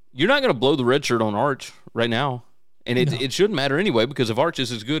you're not going to blow the red shirt on Arch right now, and it shouldn't matter anyway, because if Arch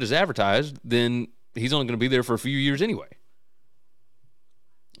is as good as advertised, then he's only going to be there for a few years anyway.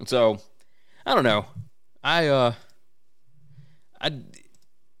 So, I don't know. I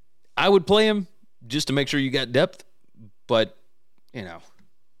would play him just to make sure you got depth, but I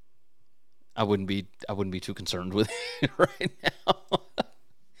wouldn't be too concerned with it right now.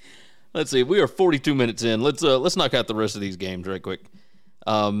 Let's see. We are 42 minutes in. Let's knock out the rest of these games right quick.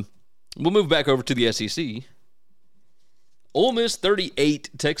 We'll move back over to the SEC. Ole Miss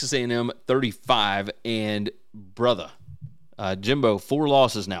 38, Texas A&M 35, and brother, Jimbo 4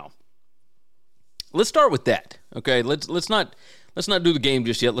 losses now. Let's start with that. Okay, let's not do the game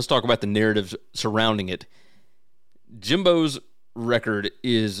just yet. Let's talk about the narratives surrounding it. Jimbo's record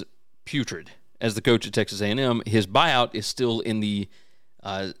is putrid as the coach at Texas A&M. His buyout is still in the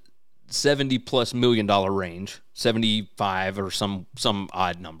 $70+ million range, 75 or some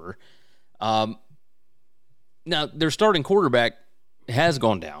odd number. Now their starting quarterback has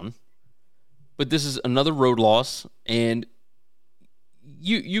gone down, but this is another road loss, and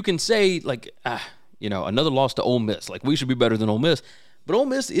you can say like another loss to Ole Miss. Like, we should be better than Ole Miss. But Ole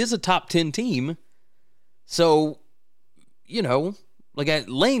Miss is a top 10 team. So,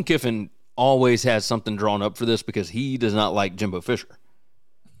 Lane Kiffin always has something drawn up for this because he does not like Jimbo Fisher.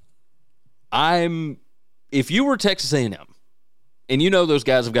 If you were Texas A&M, and those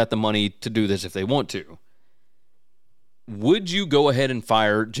guys have got the money to do this if they want to, would you go ahead and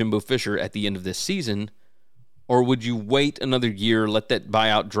fire Jimbo Fisher at the end of this season? Or would you wait another year, let that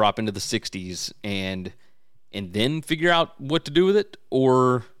buyout drop into the 60s, and then figure out what to do with it?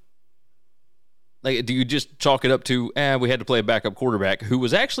 Or, like, do you just chalk it up to, we had to play a backup quarterback who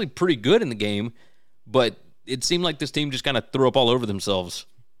was actually pretty good in the game, but it seemed like this team just kind of threw up all over themselves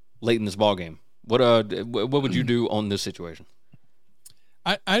late in this ballgame? What would you do on this situation?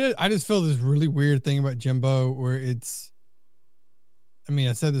 I just feel this really weird thing about Jimbo where I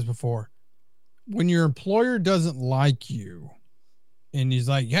said this before. When your employer doesn't like you and he's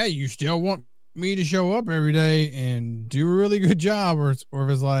like, hey, you still want me to show up every day and do a really good job, or if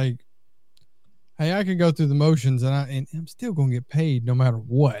it's like, hey, I can go through the motions and I'm still going to get paid no matter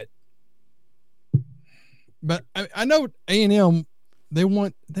what. But I know A&M, they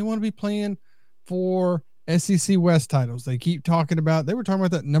want to be playing for SEC West titles. They keep talking about, they were talking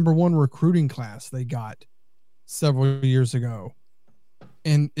about that number 1 recruiting class they got several years ago.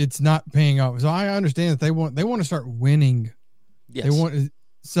 And it's not paying off. So I understand that they want to start winning. Yes.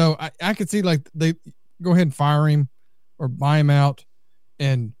 So I could see, like, they go ahead and fire him or buy him out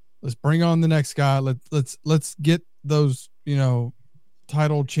and let's bring on the next guy. Let's get those,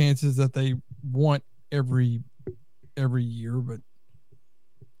 title chances that they want every year, but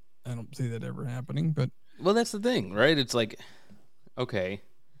I don't see that ever happening. But well, that's the thing, right? It's like, okay.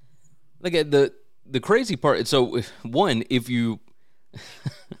 Like, the crazy part, so one, if you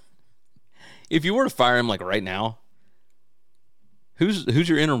were to fire him like right now, who's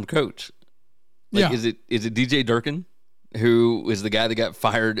your interim coach? Like, is it DJ Durkin, who is the guy that got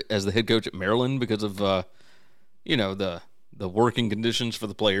fired as the head coach at Maryland because of the working conditions for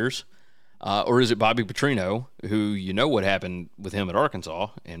the players, or is it Bobby Petrino, who what happened with him at Arkansas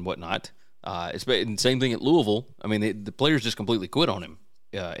and whatnot? It's the same thing at Louisville. I mean, the players just completely quit on him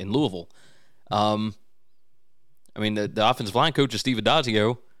in Louisville. I mean, the offensive line coach is Steve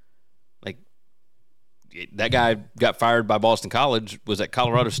Adazio. Like, that guy got fired by Boston College, was at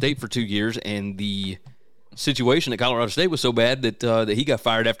Colorado State for 2 years, and the situation at Colorado State was so bad that he got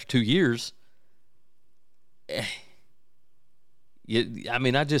fired after 2 years. I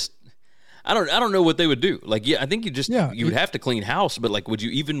mean, I don't know what they would do. Like, I think you would have to clean house, but like, would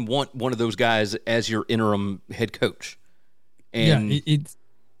you even want one of those guys as your interim head coach? And it's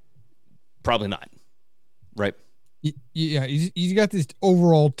probably not, right? Yeah, you got this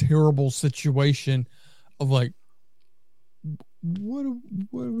overall terrible situation of like, what are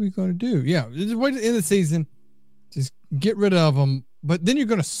we going to do? Yeah, just wait at the end of the season, just get rid of them. But then you're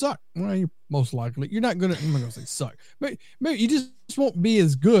going to suck. Well, you're most likely you're not going to. I'm not going to say suck, but maybe you just won't be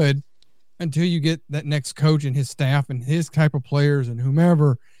as good until you get that next coach and his staff and his type of players and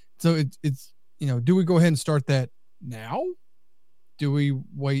whomever. So it's do we go ahead and start that now? Do we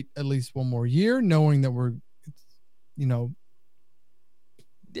wait at least one more year, knowing that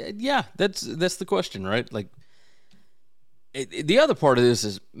yeah, that's the question, right? Like, the other part of this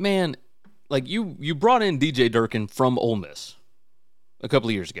is, man, like you brought in DJ Durkin from Ole Miss a couple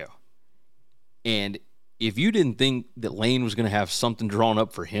of years ago, and if you didn't think that Lane was going to have something drawn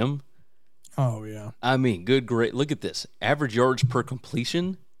up for him, oh yeah, I mean, great. Look at this average yards per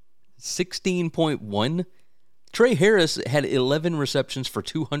completion, 16.1. Trey Harris had 11 receptions for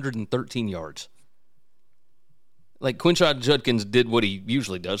 213 yards. Like, Quinshot Judkins did what he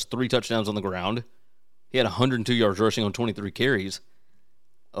usually does, 3 touchdowns on the ground. He had 102 yards rushing on 23 carries.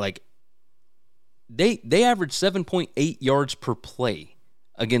 Like, they averaged 7.8 yards per play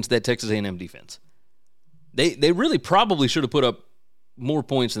against that Texas A&M defense. They really probably should have put up more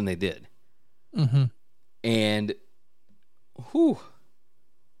points than they did. Mm-hmm. And,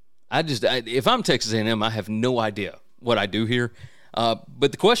 if I'm Texas A&M, I have no idea what I do here.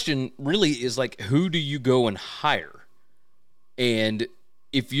 But the question really is, like, who do you go and hire? And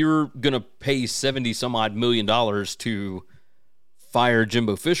if you're going to pay $70-some-odd million to fire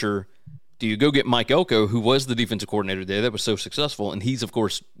Jimbo Fisher, do you go get Mike Elko, who was the defensive coordinator there that was so successful, and he's, of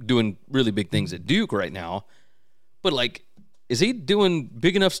course, doing really big things at Duke right now. But, like, is he doing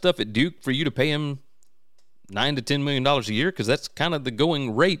big enough stuff at Duke for you to pay him $9 to $10 million a year? Because that's kind of the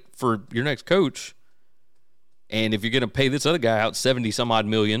going rate for your next coach. And if you're going to pay this other guy out 70-some-odd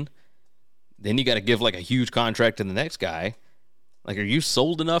million, then you got to give, like, a huge contract to the next guy. Like, are you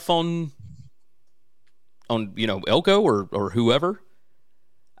sold enough on Elko or whoever?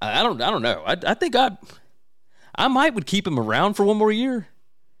 I don't know. I think I might would keep him around for one more year.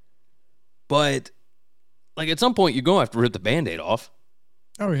 But, like, at some point, you're going to have to rip the Band-Aid off.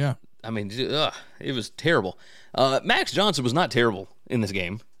 Oh, yeah. I mean, it was terrible. Max Johnson was not terrible in this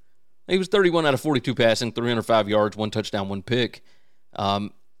game. He was 31 out of 42 passing, 305 yards, 1 touchdown, 1 pick,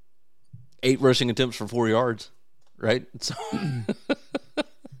 8 rushing attempts for 4 yards, right? So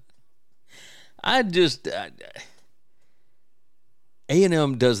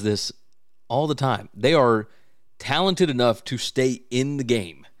A&M does this all the time. They are talented enough to stay in the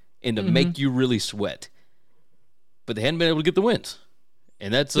game and to make you really sweat, but they hadn't been able to get the wins,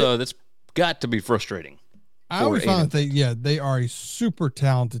 and that's got to be frustrating. I always found that they are a super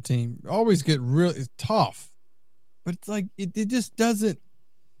talented team. Always get really tough, but it's like it just doesn't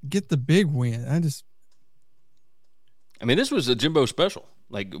get the big win. I mean, this was a Jimbo special.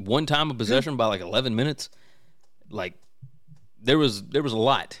 Like, one time of possession by like 11 minutes. Like, there was a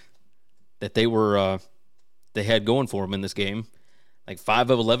lot that they had going for them in this game. Like 5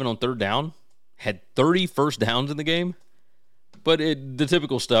 of 11 on third down, had 30 first downs in the game. But the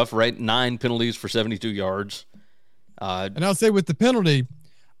typical stuff, right? 9 penalties for 72 yards. And I'll say with the penalty,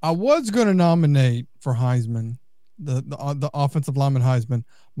 I was going to nominate for Heisman, the offensive lineman Heisman,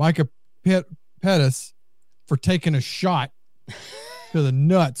 Micah Pettis, for taking a shot to the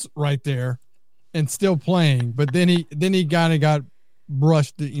nuts right there and still playing. But then he kind of got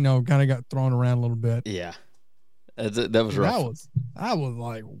brushed, kind of got thrown around a little bit. Yeah, that was rough. I was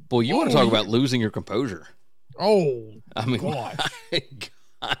like, well, you want to talk about losing your composure. Oh, I mean, gosh,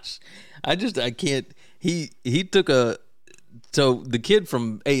 I can't. He took so the kid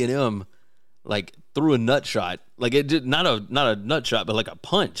from A&M, like, threw a nut shot, like, it did not a nut shot, but like a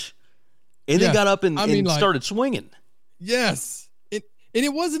punch, and he got up and started swinging. Yes,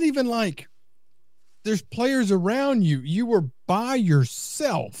 it wasn't even like there's players around you. You were by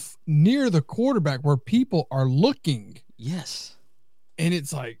yourself near the quarterback where people are looking. Yes. And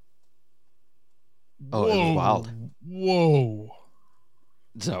it's like, oh, it was wild. Whoa.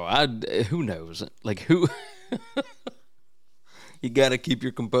 So who knows? Like who? You got to keep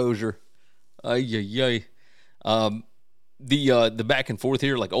your composure. The back and forth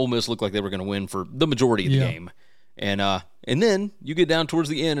here, like Ole Miss looked like they were going to win for the majority of the game, and then you get down towards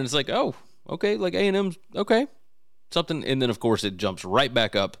the end, and it's like, oh, okay, like A&M's okay, something, and then of course it jumps right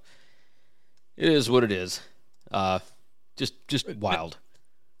back up. It is what it is. Just wild.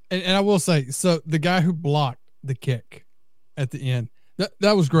 And I will say, so the guy who blocked the kick at the end,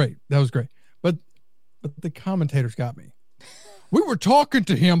 that was great. That was great. But the commentators got me. We were talking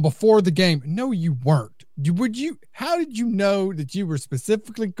to him before the game. No, you weren't. How did you know that you were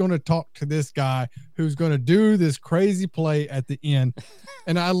specifically going to talk to this guy who's going to do this crazy play at the end?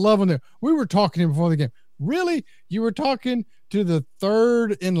 And I love when we were talking to him before the game. Really? You were talking to the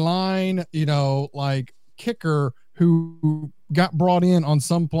third in line, like kicker who got brought in on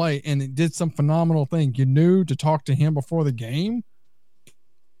some play and it did some phenomenal thing. You knew to talk to him before the game?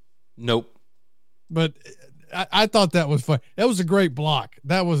 Nope. But I thought that was fun. That was a great block.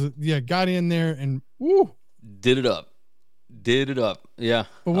 That was, got in there and woo. Did it up. Yeah.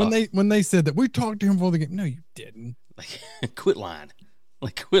 But when they said that we talked to him before the game, no, you didn't. Quit lying.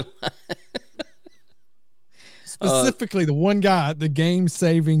 Quit lying. Specifically, the one guy, the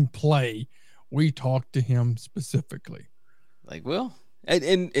game-saving play, we talked to him specifically. Well,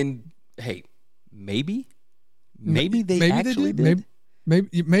 and hey, maybe they actually did.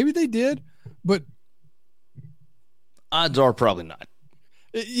 Maybe they did, but odds are probably not.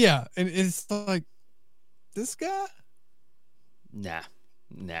 Yeah, and it's like this guy. Nah,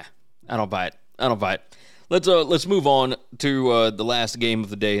 I don't buy it. Let's move on to the last game of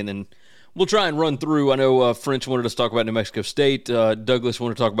the day, and then we'll try and run through. I know French wanted us to talk about New Mexico State. Douglas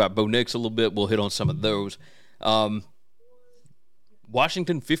wanted to talk about Bo Nix a little bit. We'll hit on some of those.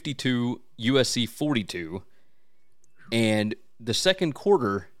 Washington 52, USC 42, and the second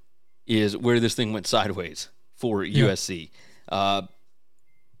quarter is where this thing went sideways for USC.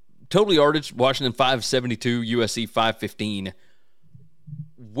 Total yardage, Washington 572, USC 515.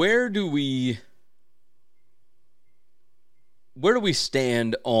 Where do we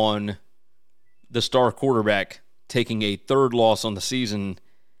stand on the star quarterback taking a third loss on the season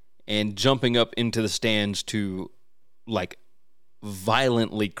and jumping up into the stands to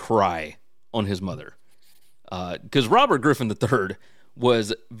violently cry on his mother? Because Robert Griffin III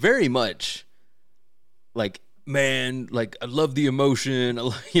was very much man, I love the emotion,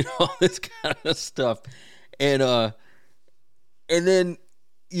 all this kind of stuff. And then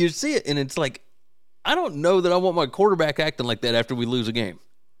you see it, and it's like, I don't know that I want my quarterback acting like that after we lose a game.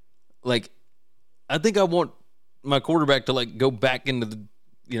 I think I want my quarterback to go back into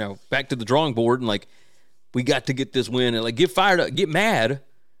the, back to the drawing board and we got to get this win and get fired up, get mad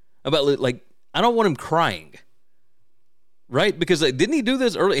about I don't want him crying. Right? Because didn't he do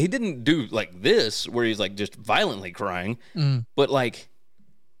this early? He didn't do this where he's just violently crying. But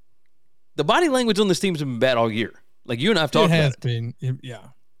the body language on this team's been bad all year. You and I have talked about it. It has been, yeah.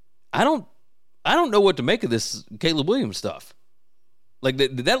 I don't know what to make of this Caleb Williams stuff.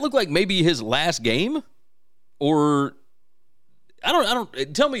 Did that look like maybe his last game? Or I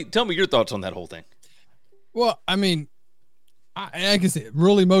don't tell me your thoughts on that whole thing. Well, I mean, I can say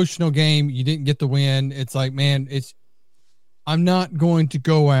real emotional game. You didn't get the win. It's man, I'm not going to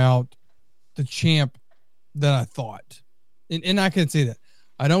go out the champ that I thought. And I can say that.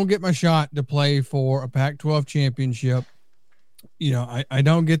 I don't get my shot to play for a Pac-12 championship. I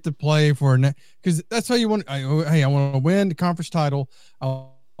don't get to play for because that's how you want. I want to win the conference title. I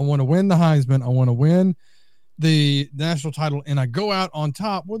want to win the Heisman. I want to win the national title, and I go out on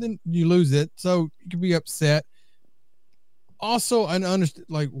top. Well, then you lose it, so you can be upset. Also, I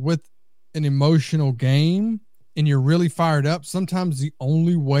understand with an emotional game, and you're really fired up. Sometimes the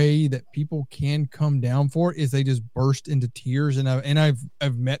only way that people can come down for it is they just burst into tears. And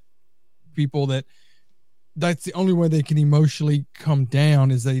I've met people that's the only way they can emotionally come down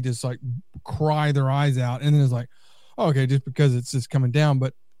is they just cry their eyes out. And then it's oh, okay, just because it's just coming down.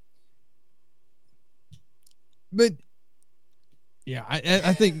 But yeah,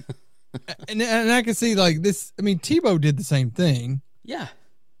 I think, and I can see this. I mean, Tebow did the same thing. Yeah.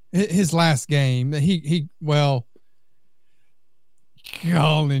 His last game,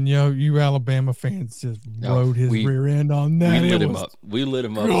 Colin, you Alabama fans just rode his rear end on that. We lit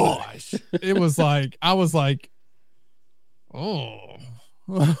him up. Gosh, it was I was oh.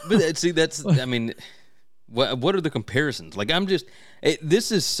 But see, What are the comparisons? Like,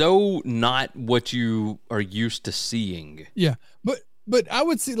 this is so not what you are used to seeing. Yeah, but I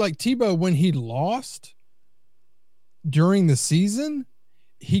would see like Tebow when he lost during the season,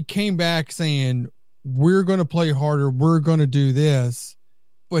 he came back saying, "We're going to play harder. We're going to do this,"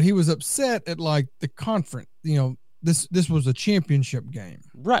 but he was upset at like the conference. This was a championship game,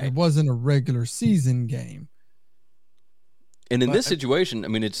 right? It wasn't a regular season game. And in this situation, I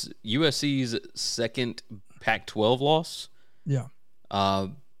mean, it's USC's second Pac-12 loss. Yeah.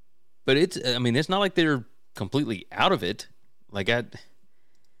 But it's not like they're completely out of it. Like, I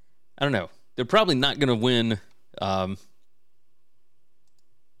don't know. They're probably not going to win. I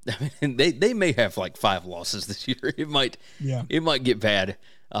mean, they may have like 5 losses this year. It might get bad.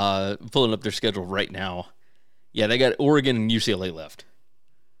 Pulling up their schedule right now. Yeah, they got Oregon and UCLA left.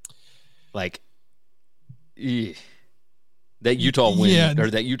 Like, that Utah win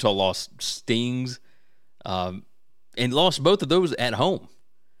or that Utah loss stings, and lost both of those at home.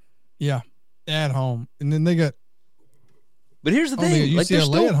 Yeah, at home, and then they got. But here's the thing: like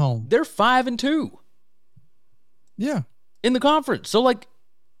UCLA at home, they're 5-2. Yeah, in the conference. So like,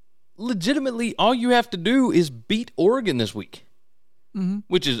 legitimately, all you have to do is beat Oregon this week,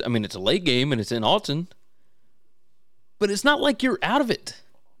 which is, I mean, it's a late game and it's in Austin, but it's not like you're out of it.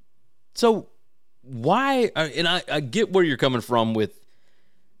 So. Why? And I get where you're coming from with,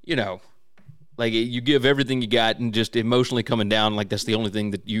 like you give everything you got and just emotionally coming down like that's the only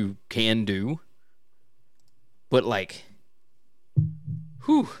thing that you can do. But like,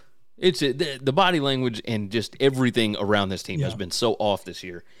 it's the body language and just everything around this team has been so off this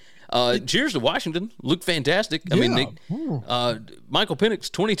year. Cheers to Washington. Looked fantastic. I mean, Michael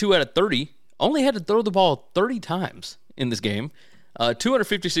Penix, 22 out of 30, only had to throw the ball 30 times in this game.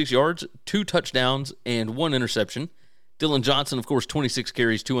 256 yards, 2 touchdowns, and 1 interception. Dylan Johnson, of course, 26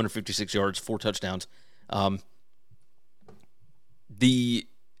 carries, 256 yards, 4 touchdowns. The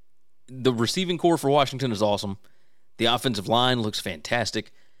receiving core for Washington is awesome. The offensive line looks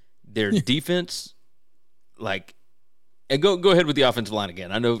fantastic. Their defense, like, and go ahead with the offensive line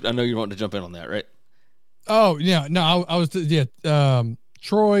again. I know you want to jump in on that, right? Oh yeah, no, I was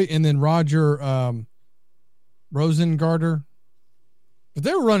Troy and then Roger Rosengarter. But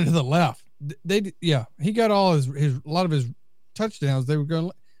they were running to the left. He got all his a lot of his touchdowns. They were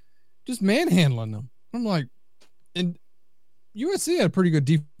going just manhandling them. I'm like, and USC had a pretty good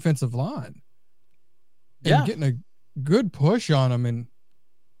defensive line. And getting a good push on them, and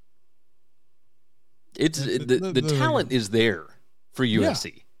it's the talent is there for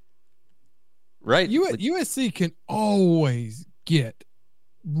USC, right? USC can always get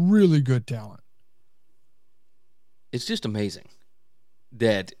really good talent. It's just amazing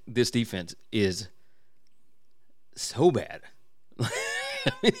that this defense is so bad.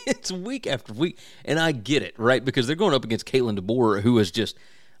 I mean, it's week after week, and I get it, right? Because they're going up against Kalen DeBoer, who is just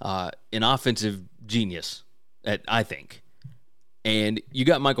an offensive genius, I think. And you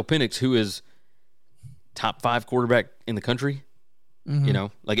got Michael Penix, who is top 5 quarterback in the country.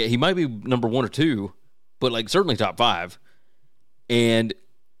 Like he might be number 1 or 2, but like certainly top 5. And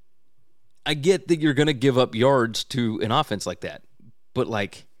I get that you're going to give up yards to an offense like that. But,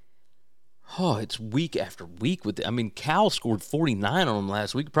 like, it's week after week. Cal scored 49 on them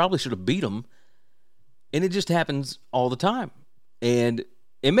last week. Probably should have beat them. And it just happens all the time. And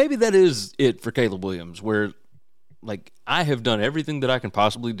maybe that is it for Caleb Williams, where, like, I have done everything that I can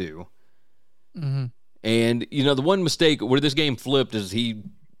possibly do. Mm-hmm. And, the one mistake where this game flipped is he,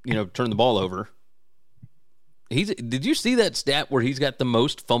 turned the ball over. Did you see that stat where he's got the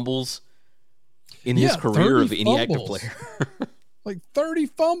most fumbles in his career of any active player? Like 30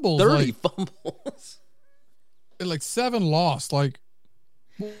 fumbles. 30 fumbles. And like 7 lost. Like,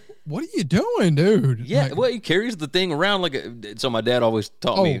 what are you doing, dude? Yeah, he carries the thing around like so my dad always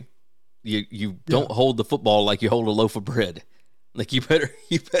taught me, you don't hold the football like you hold a loaf of bread. Like you better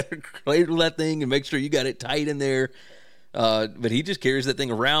cradle that thing and make sure you got it tight in there. But he just carries that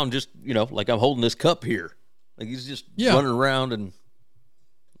thing around just, like I'm holding this cup here. Like he's just running around and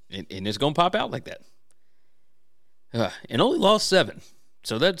it's going to pop out like that. And only lost 7.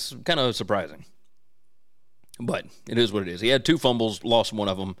 So that's kind of surprising. But it is what it is. He had 2 fumbles, lost one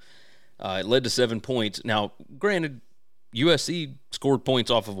of them. It led to 7 points. Now, granted, USC scored points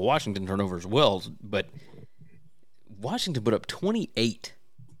off of a Washington turnover as well, but Washington put up 28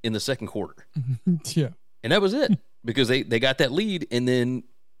 in the second quarter. Yeah. And that was it because they got that lead, and then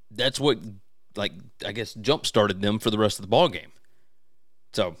that's what, like, I guess jump-started them for the rest of the ball game.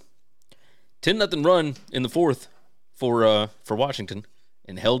 So, 10-0 run in the fourth for Washington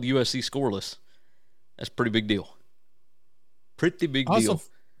and held USC scoreless. That's a pretty big deal. Pretty big deal.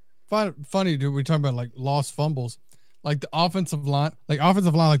 find it funny, dude. We talk about like lost fumbles, like the offensive line, like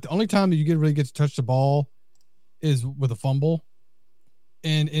the only time that you really get to touch the ball is with a fumble.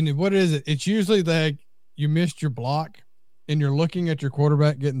 And what is it? It's usually like you missed your block and you're looking at your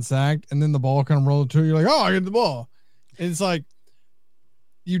quarterback getting sacked, and then the ball kind of rolls to you. You're like, oh, I get the ball. And it's like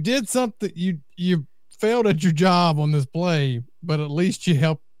you did something. You failed at your job on this play, but at least you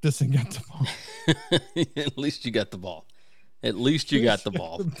helped us and got the ball. At least you got the ball. At least you got the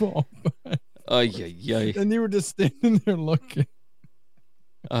ball. Yeah. And you were just standing there looking.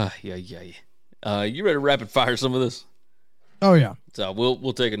 Yeah. You ready to rapid fire some of this? Oh yeah. So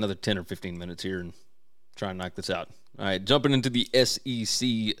we'll take another 10 or 15 minutes here and try and knock this out. All right, jumping into the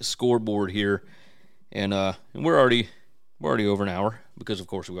SEC scoreboard here, and we're already over an hour because of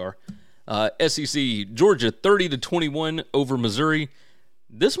course we are. SEC Georgia 30-21 over Missouri.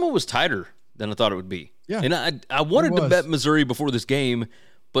 This one was tighter than I thought it would be. Yeah, and I wanted to bet Missouri before this game,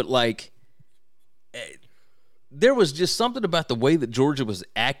 but like there was just something about the way that Georgia was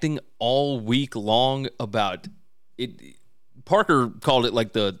acting all week long about it. Parker called it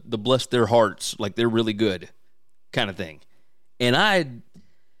like the bless their hearts, like they're really good kind of thing. And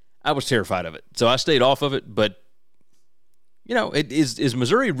I was terrified of it. So I stayed off of it, but you know, is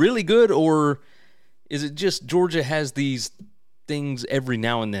Missouri really good, or is it just Georgia has these things every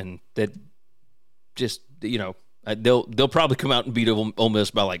now and then that just, you know, they'll probably come out and beat Ole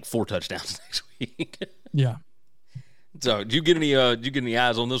Miss by like 4 touchdowns next week. Yeah. So, did you get any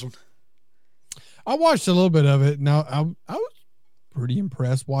eyes on this one? I watched a little bit of it. Now I was pretty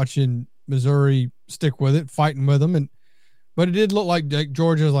impressed watching Missouri stick with it, fighting with them, but it did look like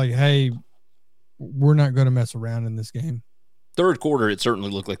Georgia's like, hey, we're not going to mess around in this game. Third quarter, it certainly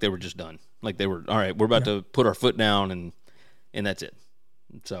looked like they were just done. Like they were, all right, we're about to put our foot down, and that's it.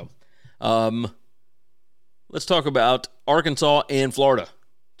 So, let's talk about Arkansas and Florida.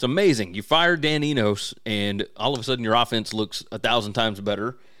 It's amazing. You fired Dan Enos, and all of a sudden your offense looks 1,000 times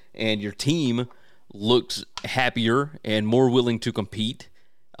better, and your team looks happier and more willing to compete.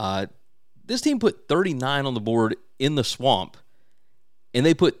 This team put 39 on the board in the swamp, and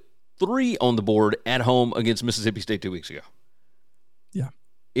they put 3 on the board at home against Mississippi State 2 weeks ago. Yeah.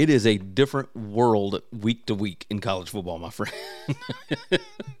 It is a different world week to week in college football, my friend.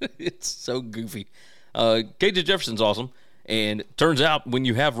 It's so goofy. KJ Jefferson's awesome. And turns out when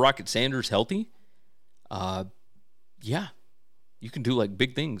you have Rocket Sanders healthy, yeah, you can do like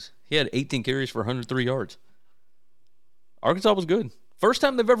big things. He had 18 carries for 103 yards. Arkansas was good. First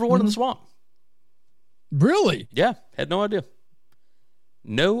time they've ever won in the swamp. Really? Yeah, had no idea.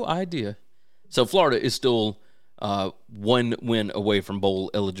 No idea. So Florida is still 1 win away from bowl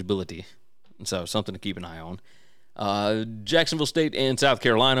eligibility. So something to keep an eye on. Jacksonville State and South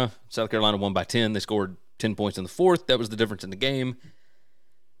Carolina. South Carolina won by 10. They scored 10 points in the fourth. That was the difference in the game.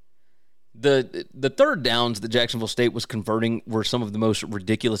 The third downs that Jacksonville State was converting were some of the most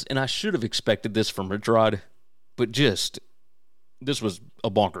ridiculous, and I should have expected this from Rich Rod, but just this was a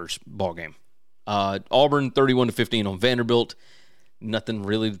bonkers ball game. Auburn 31-15 on Vanderbilt. Nothing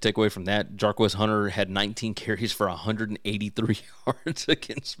really to take away from that. Jarquez Hunter had 19 carries for 183 yards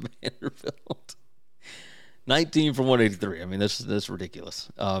against Vanderbilt. 19 for 183. I mean, that's ridiculous.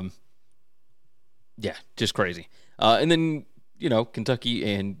 Yeah, just crazy. And then, you know,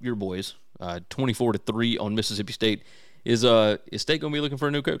 Kentucky and your boys, 24-3 on Mississippi State. Is State going to be looking for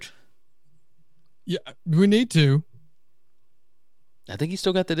a new coach? Yeah, we need to. I think he's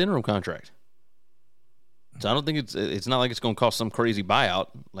still got that interim contract. So I don't think it's not like it's going to cost some crazy buyout.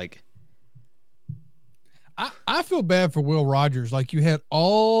 Like, I feel bad for Will Rogers. Like, you had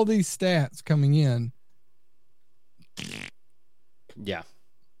all these stats coming in. Yeah.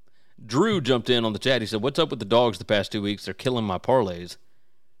 Drew jumped in on the chat. He said, "What's up with the dogs the past 2 weeks? They're killing my parlays."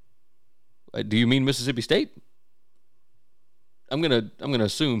 Do you mean Mississippi State? I'm gonna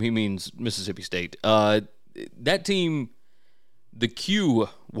assume he means Mississippi State. That team, the Q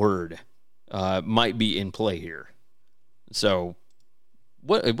word, might be in play here. So,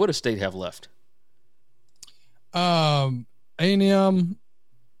 what does State have left? A&M,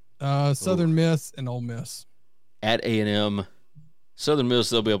 Southern Miss, and Ole Miss. At A&M, Southern Miss,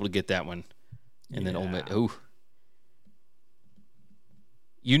 they'll be able to get that one, and then Ole Miss. Ooh,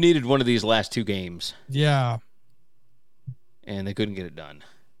 you needed one of these last 2 games. Yeah, and they couldn't get it done.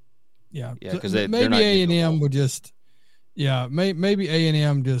 Yeah, because maybe A&M would just. Yeah, maybe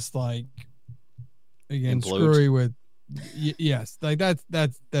A&M just like again implodes. screwy with. Yes, like that's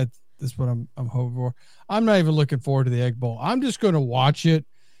what I'm hoping for. I'm not even looking forward to the Egg Bowl. I'm just going to watch it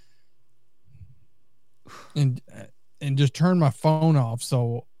and just turn my phone off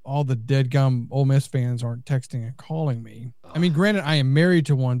so all the dead gum Ole Miss fans aren't texting and calling me. I mean, granted, I am married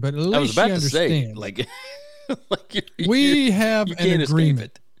to one, but at least I was about she to say, understands. like We have you an can't escape agreement.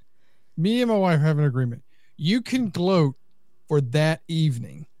 it. Me and my wife have an agreement. You can gloat for that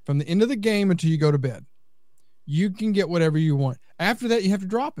evening from the end of the game until you go to bed. You can get whatever you want. After that, you have to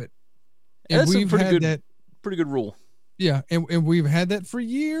drop it. And That's a we've pretty had good, pretty good rule. Yeah, and we've had that for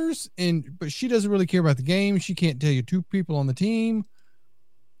years. But she doesn't really care about the game. She can't tell you two people on the team.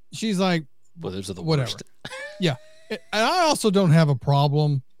 She's like, Well, those are the whatever. worst. Yeah, and I also don't have a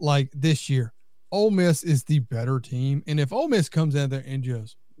problem like this year. Ole Miss is the better team, and if Ole Miss comes in there and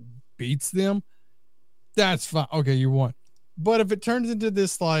just beats them, that's fine. Okay, you won. But if it turns into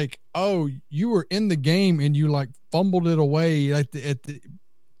this, like, oh, you were in the game and you like fumbled it away, like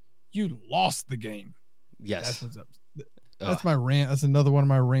you lost the game. Yes, that's what's up. That's my rant. That's another one of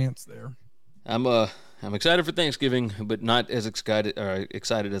my rants there. I'm excited for Thanksgiving, but not as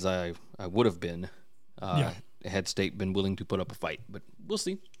excited as I would have been. Had State been willing to put up a fight, but we'll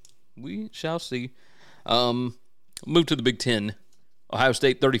see. We shall see. Move to the Big Ten. Ohio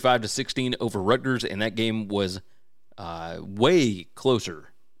State 35-16 over Rutgers, and that game was way closer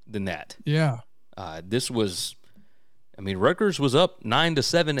than that. Yeah. This was, Rutgers was up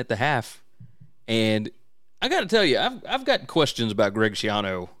 9-7 at the half, and I got to tell you, I've got questions about Greg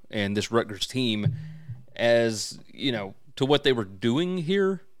Schiano and this Rutgers team, as to what they were doing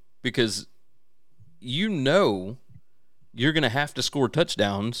here, because you're going to have to score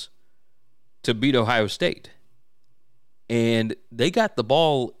touchdowns to beat Ohio State. And they got the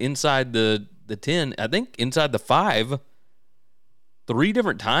ball inside the 10, I think inside the 5, 3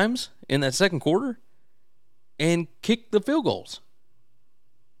 different times in that second quarter, and kicked the field goals.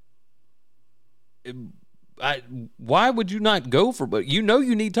 Why would you not go for? But you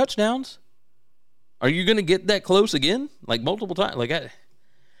need touchdowns. Are you going to get that close again, like multiple times? Like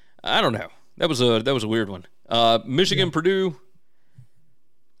I don't know. That was a weird one. Michigan, Purdue.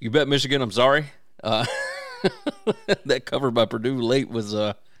 You bet Michigan. I'm sorry. That cover by Purdue late was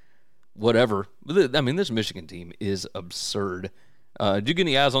whatever. But this Michigan team is absurd. Did you get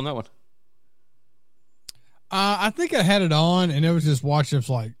any eyes on that one? I think I had it on, and it was just watching. It's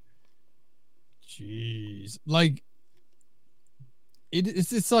like, jeez, like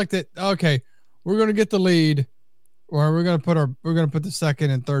it's like that. Okay, we're gonna get the lead, or we're gonna put the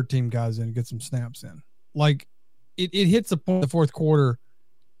second and third team guys in and get some snaps in. Like it hits the point in the fourth quarter.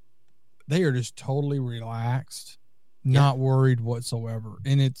 They are just totally relaxed, not worried whatsoever,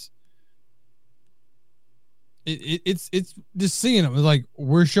 and it's just seeing them. It's like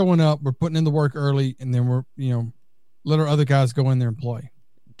we're showing up, we're putting in the work early, and then we're let our other guys go in there and play.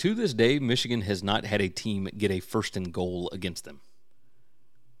 To this day, Michigan has not had a team get a first and goal against them.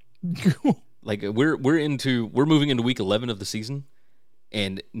 Like we're moving into week 11 of the season,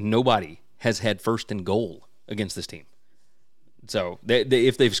 and nobody has had first and goal against this team. So they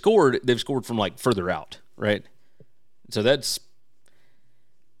if they've scored from like further out, right? So that's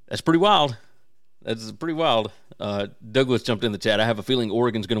pretty wild. That's pretty wild. Douglas jumped in the chat. I have a feeling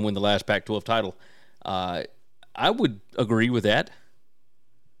Oregon's going to win the last Pac-12 title. I would agree with that.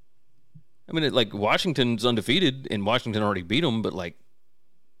 Like Washington's undefeated, and Washington already beat them, but like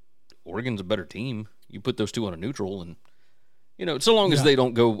Oregon's a better team. You put those two on a neutral, and so long as they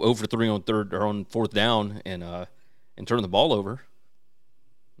don't go 0-for-3 on third or on fourth down and turn the ball over,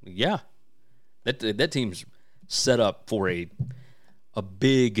 that team's set up for a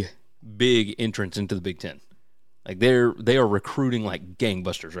big entrance into the Big Ten. Like they are recruiting like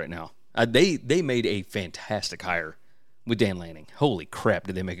gangbusters right now. They made a fantastic hire with Dan Lanning. Holy crap,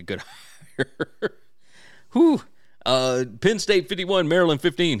 did they make a good hire? Whew. Penn State 51, Maryland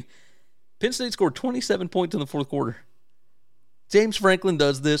 15. Penn State scored 27 points in the fourth quarter. James Franklin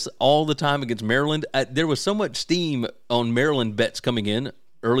does this all the time against Maryland. There was so much steam on Maryland bets coming in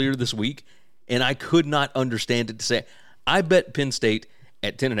earlier this week, and I could not understand it to say. I bet Penn State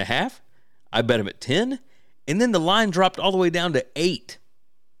at 10.5. I bet them at 10, and then the line dropped all the way down to 8,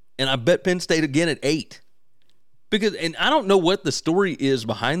 and I bet Penn State again at 8. And I don't know what the story is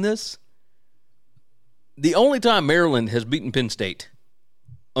behind this. The only time Maryland has beaten Penn State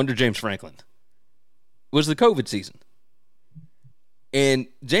under James Franklin was the COVID season. And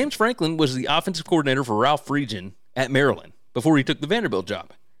James Franklin was the offensive coordinator for Ralph Friedgen at Maryland before he took the Vanderbilt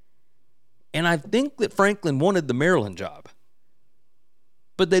job. And I think that Franklin wanted the Maryland job,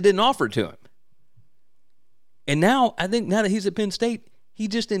 but they didn't offer it to him. And now, I think now that he's at Penn State, he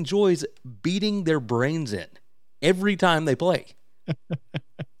just enjoys beating their brains in every time they play.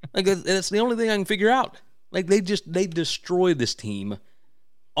 Like, that's the only thing I can figure out. Like, they destroy this team,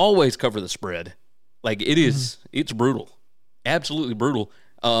 always cover the spread. Like, it's brutal. Absolutely brutal.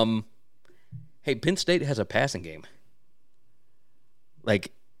 Hey, Penn State has a passing game.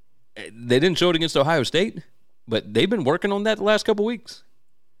 Like, they didn't show it against Ohio State, but they've been working on that the last couple weeks.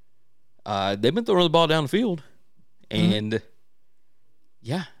 They've been throwing the ball down the field. And,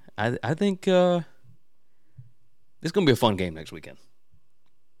 yeah, I think this is going to be a fun game next weekend.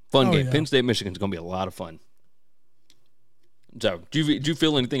 Fun game. Yeah. Penn State, Michigan is going to be a lot of fun. So, do you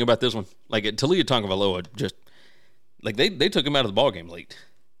feel anything about this one? Like, Talia Tagovailoa just, like, they took him out of the ball game late.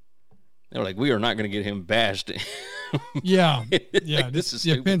 They were like, we are not going to get him bashed. Yeah. Like, this is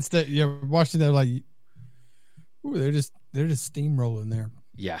stupid. Penn State, watching that, like, ooh, they're just steamrolling there.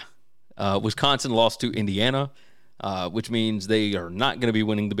 Yeah. Wisconsin lost to Indiana, which means they are not going to be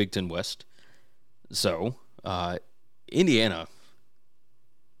winning the Big Ten West. So, Indiana,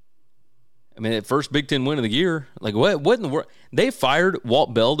 I mean, first Big Ten win of the year. Like, what in the world? They fired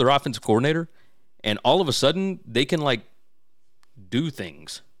Walt Bell, their offensive coordinator, and all of a sudden they can, like, do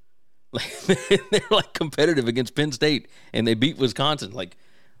things. Like, they're, like, competitive against Penn State, and they beat Wisconsin. Like,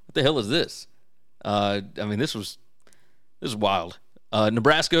 what the hell is this? I mean, this is wild.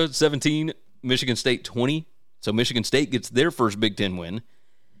 Nebraska 17, Michigan State 20. So Michigan State gets their first Big Ten win.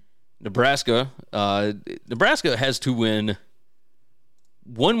 Nebraska has to win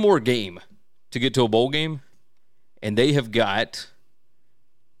one more game to get to a bowl game, and they have got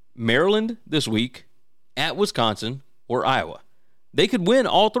Maryland this week, at Wisconsin, or Iowa. They could win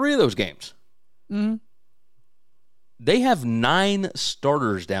all three of those games. Mm-hmm. They have 9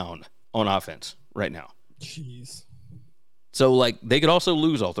 starters down on offense right now. Jeez. So, like, they could also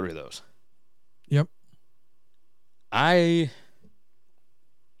lose all three of those. Yep. I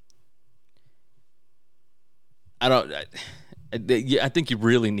think you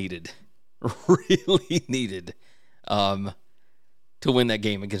really needed to win that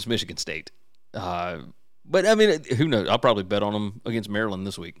game against Michigan State. But, I mean, who knows? I'll probably bet on them against Maryland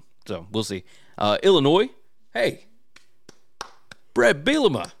this week. So, we'll see. Illinois, hey, Brett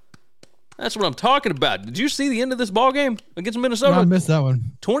Bielema. That's what I'm talking about. Did you see the end of this ball game against Minnesota? No, I missed that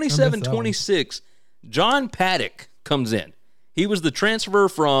one. 27-26. John Paddock comes in. He was the transfer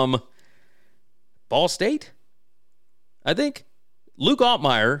from Ball State, I think. Luke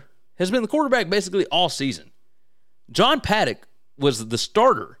Altmaier has been the quarterback basically all season. John Paddock was the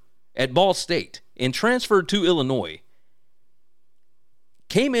starter at Ball State and transferred to Illinois.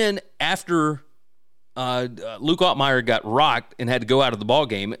 Came in after Luke Altmaier got rocked and had to go out of the ball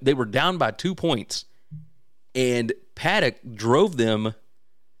game. They were down by 2 points, and Paddock drove them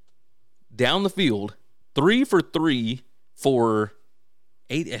down the field, 3 for 3 for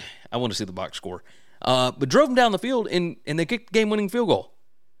 8. I want to see the box score, but drove them down the field and they kicked the game-winning field goal.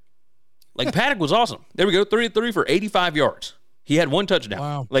 Like, Paddock was awesome. There we go, 3 of 3 for 85 yards. He had 1 touchdown.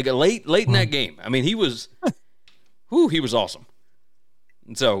 Wow. Like, late in that game. I mean, he was, he was awesome.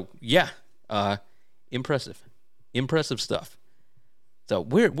 And so, yeah. Impressive stuff. So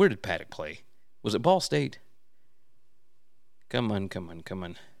where did Paddock play? Was it Ball State? Come on.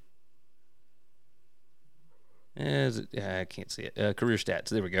 I can't see it. Career stats.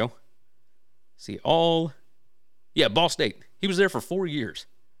 There we go. See all. Yeah, Ball State. He was there for 4 years.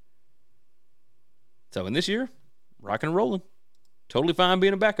 So in this year, rocking and rolling. Totally fine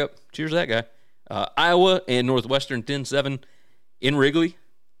being a backup. Cheers to that guy. Iowa and Northwestern 10-7 in Wrigley.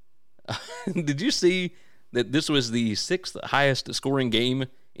 Did you see that this was the 6th highest scoring game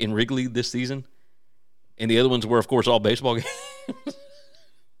in Wrigley this season? And the other ones were, of course, all baseball games.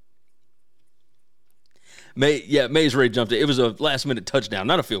 Mays Ray jumped it. It was a last-minute touchdown,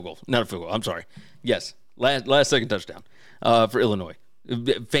 not a field goal. I'm sorry. Yes, last-second touchdown for Illinois.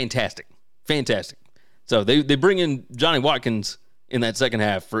 Fantastic. So they bring in Johnny Watkins in that second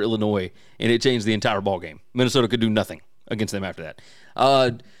half for Illinois, and it changed the entire ball game. Minnesota could do nothing against them after that.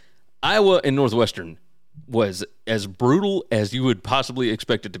 Iowa and Northwestern was as brutal as you would possibly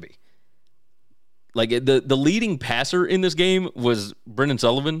expect it to be. Like, the leading passer in this game was Brendan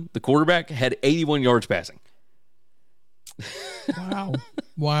Sullivan. The quarterback had 81 yards passing.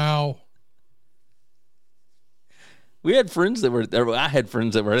 Wow. We had friends that were there. I had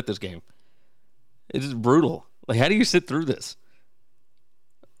friends that were at this game. It's just brutal. Like, how do you sit through this?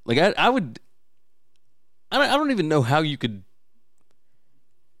 Like, I don't even know how you could.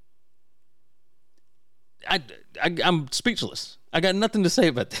 I'm speechless. I got nothing to say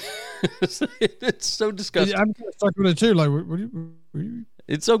about this. It's so disgusting. Yeah, I'm stuck with it too. Like, what do you?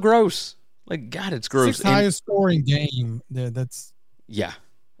 It's so gross. Like, God, it's gross. 6th highest scoring game. That's. Yeah.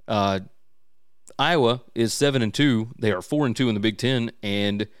 Iowa is 7-2. They are 4-2 in the Big Ten,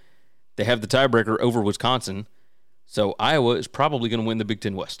 and they have the tiebreaker over Wisconsin. So Iowa is probably going to win the Big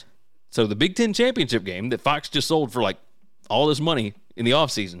Ten West. So the Big Ten championship game that Fox just sold for like all this money in the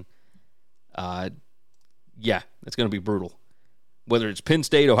offseason, yeah, it's going to be brutal. Whether it's Penn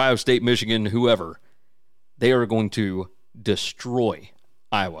State, Ohio State, Michigan, whoever, they are going to destroy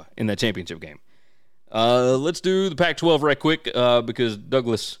Iowa in that championship game. Let's do the Pac-12 right quick because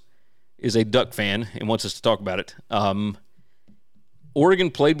Douglas is a Duck fan and wants us to talk about it.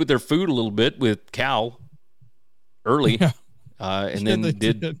 Oregon played with their food a little bit with Cal early, and then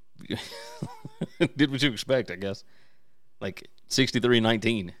did what you expect, I guess. Like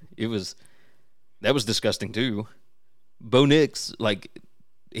 63-19. That was disgusting too. Bo Nix, like,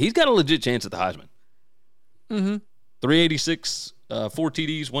 he's got a legit chance at the Heisman. 386, 4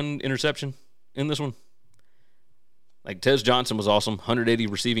 TDs, 1 interception in this one. Like, Tez Johnson was awesome. 180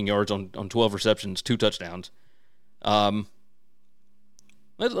 receiving yards on 12 receptions, 2 touchdowns. Let's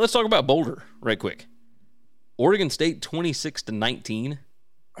talk about Boulder right quick. Oregon State 26-19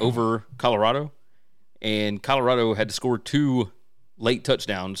 over Colorado, and Colorado had to score 2 late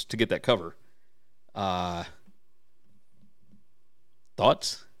touchdowns to get that cover.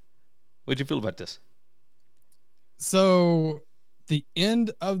 Thoughts? What'd you feel about this? So, the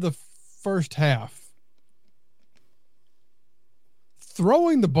end of the first half,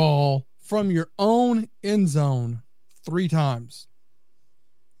 throwing the ball from your own end zone 3 times,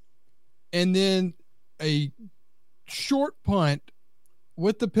 and then a short punt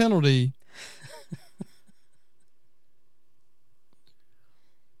with the penalty.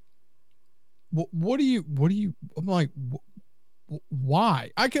 What do you, I'm like,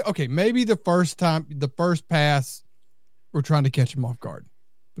 why? Okay, maybe the first pass, we're trying to catch him off guard.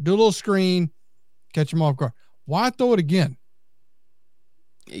 But do a little screen, catch him off guard. Why throw it again?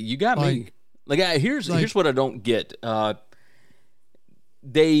 You got me. Like, here's what I don't get.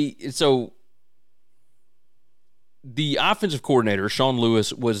 The offensive coordinator, Sean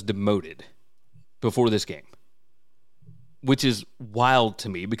Lewis, was demoted before this game, which is wild to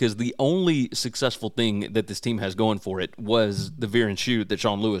me because the only successful thing that this team has going for it was the veer and shoot that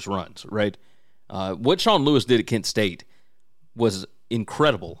Sean Lewis runs, right? What Sean Lewis did at Kent State was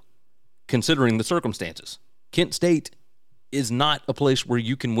incredible considering the circumstances. Kent State is not a place where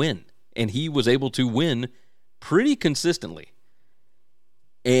you can win, and he was able to win pretty consistently.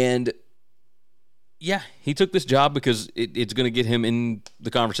 And yeah, he took this job because it's going to get him in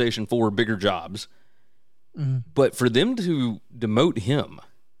the conversation for bigger jobs. But for them to demote him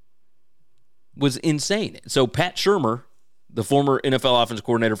was insane. So Pat Shurmur, the former NFL offensive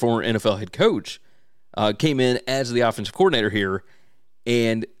coordinator, former NFL head coach, came in as the offensive coordinator here,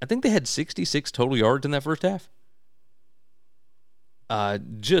 and I think they had 66 total yards in that first half.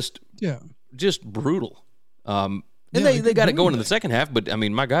 Just brutal. And they got it going in the second half, but I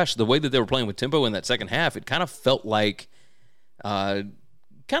mean, my gosh, the way that they were playing with tempo in that second half, it kind of felt like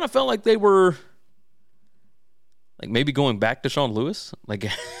they were like maybe going back to Sean Lewis. Like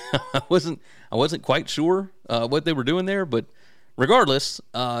I wasn't quite sure what they were doing there, but regardless,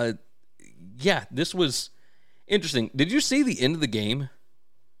 yeah, this was interesting. Did you see the end of the game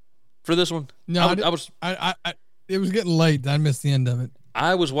for this one? No, it was getting late. I missed the end of it.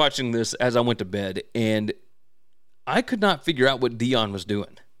 I was watching this as I went to bed, and I could not figure out what Dion was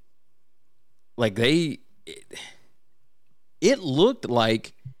doing. Like it looked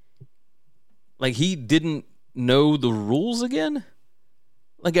like he didn't know the rules again.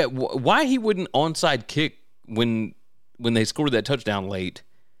 Like why he wouldn't onside kick when they scored that touchdown late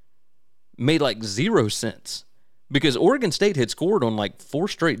made like 0 sense because Oregon State had scored on like 4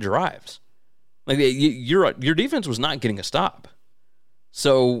 straight drives. Like your defense was not getting a stop.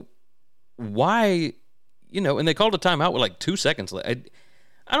 So why? And they called a timeout with like 2 seconds left.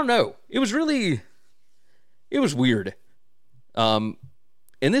 I don't know. It was weird. And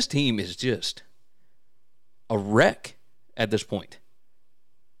this team is just a wreck at this point.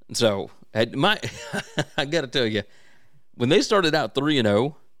 And so I got to tell you, when they started out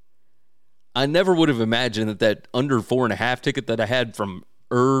 3-0, I never would have imagined that under 4.5 ticket that I had from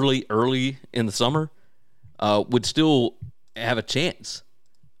early in the summer would still have a chance.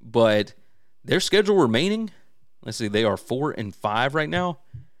 But their schedule remaining, let's see, they are 4-5 right now.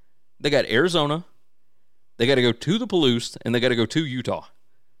 They got Arizona. They got to go to the Palouse, and they got to go to Utah.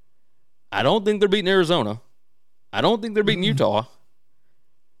 I don't think they're beating Arizona. I don't think they're beating Utah.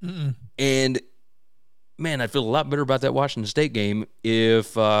 And, man, I'd feel a lot better about that Washington State game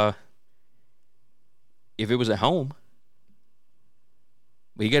if it was at home.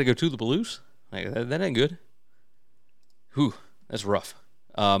 But you got to go to the Palouse? Like, that ain't good. Whew, that's rough.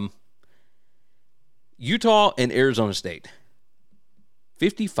 Utah and Arizona State,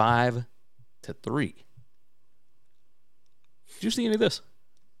 55-3. Did you see any of this?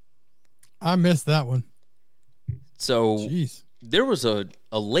 I missed that one. So Jeez. there was a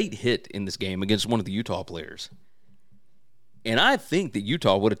late hit in this game against one of the Utah players. And I think that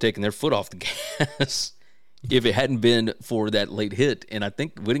Utah would have taken their foot off the gas if it hadn't been for that late hit. And I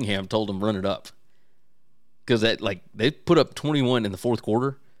think Whittingham told them run it up. Because they put up 21 in the fourth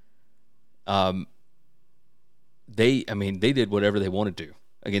quarter. They did whatever they wanted to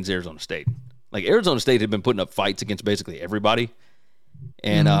against Arizona State. Like, Arizona State had been putting up fights against basically everybody.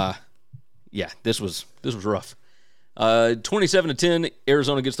 And this was rough. 27-10,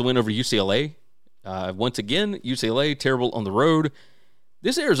 Arizona gets the win over UCLA. Once again, UCLA, terrible on the road.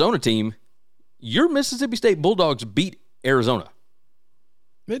 This Arizona team, your Mississippi State Bulldogs beat Arizona.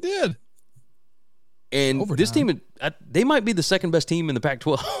 They did. And Overtime. This team, they might be the second best team in the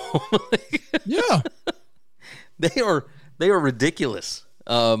Pac-12. Yeah. They are ridiculous.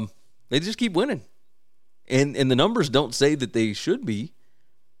 They just keep winning. And the numbers don't say that they should be,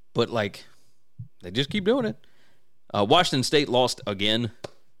 but, they just keep doing it. Washington State lost again,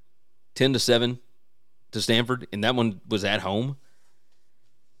 10-7 to Stanford, and that one was at home.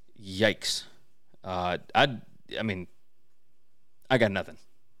 Yikes. I got nothing.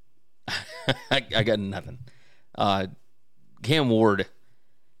 I got nothing. Cam Ward,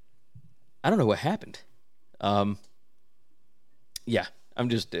 I don't know what happened. I'm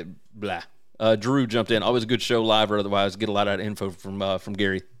just blah. Drew jumped in. Always a good show live or otherwise. Get a lot of info from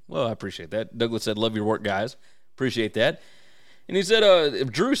Gary. Well, I appreciate that. Douglas said, love your work, guys. Appreciate that. And he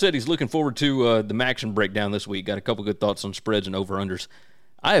said, Drew said he's looking forward to the Maction breakdown this week. Got a couple good thoughts on spreads and over-unders.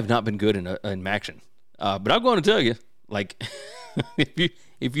 I have not been good in Maction. But I'm going to tell you,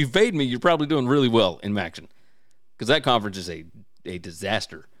 if you fade me, you're probably doing really well in Maction. Because that conference is a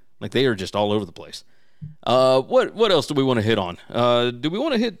disaster. They are just all over the place. What else do we want to hit on? Do we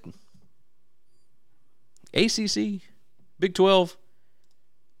want to hit ACC, Big 12?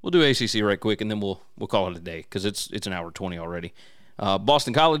 We'll do ACC right quick, and then we'll call it a day because it's an hour 20 already.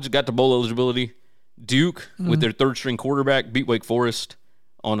 Boston College got to bowl eligibility. Duke, with their third-string quarterback, beat Wake Forest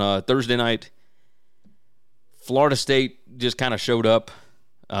on Thursday night. Florida State just kind of showed up,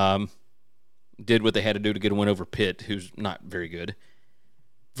 did what they had to do to get a win over Pitt, who's not very good.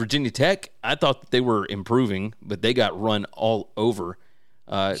 Virginia Tech, I thought that they were improving, but they got run all over.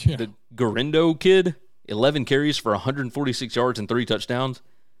 The Garindo kid, 11 carries for 146 yards and 3 touchdowns.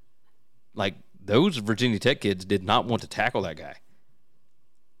 Those Virginia Tech kids did not want to tackle that guy.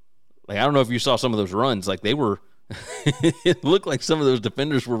 I don't know if you saw some of those runs. They were – it looked like some of those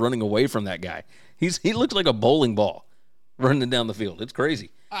defenders were running away from that guy. He looks like a bowling ball running down the field. It's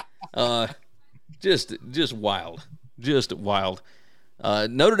crazy. Just wild. Just wild.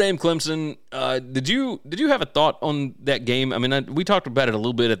 Notre Dame, Clemson. Did you have a thought on that game? I mean, we talked about it a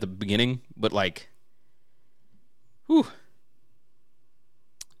little bit at the beginning, but whew.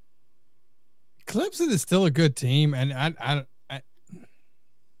 Clemson is still a good team, and I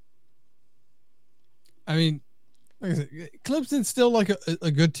mean, like I said, Clemson's still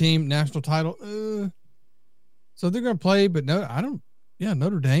a good team, national title. So they're going to play, but no, I don't. Yeah,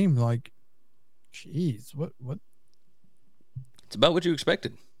 Notre Dame, jeez, what? It's about what you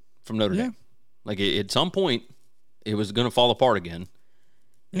expected from Notre Dame. At some point, it was going to fall apart again,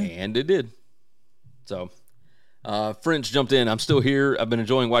 and it did. So, French jumped in. I'm still here. I've been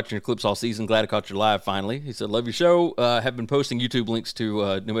enjoying watching your clips all season. Glad I caught you live finally. He said, love your show. Have been posting YouTube links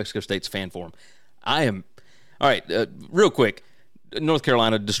to New Mexico State's fan forum. I am. All right, real quick. North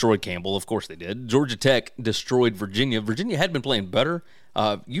Carolina destroyed Campbell. Of course they did. Georgia Tech destroyed Virginia. Virginia had been playing better.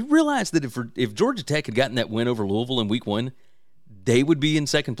 You realize that if Georgia Tech had gotten that win over Louisville in week 1, they would be in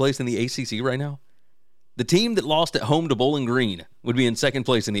second place in the ACC right now. The team that lost at home to Bowling Green would be in second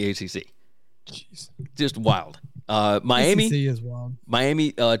place in the ACC. Jeez. Just wild. Miami. ACC is wild.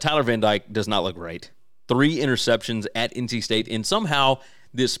 Miami, Tyler Van Dyke does not look right. 3 interceptions at NC State, and somehow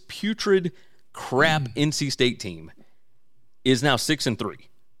this putrid crap NC State team is now 6-3.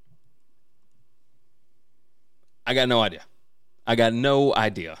 I got no idea.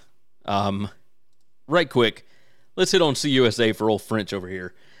 Right quick, let's hit on CUSA for old French over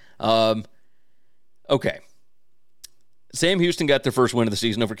here. Okay. Sam Houston got their first win of the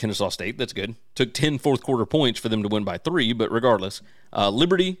season over Kennesaw State. That's good. Took 10 fourth-quarter points for them to win by 3, but regardless.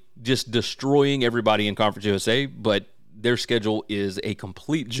 Liberty just destroying everybody in Conference USA, but their schedule is a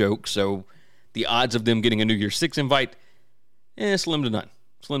complete joke, so the odds of them getting a New Year's Six invite, slim to none.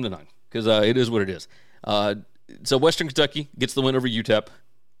 Slim to none, because it is what it is. So Western Kentucky gets the win over UTEP,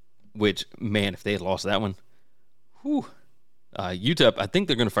 which, man, if they had lost that one, whew. UTEP, I think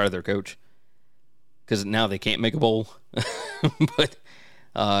they're going to fire their coach because now they can't make a bowl. But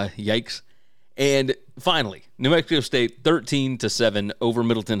yikes. And finally, New Mexico State 13-7 over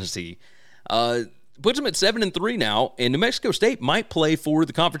Middle Tennessee. puts them at 7-3 now, and New Mexico State might play for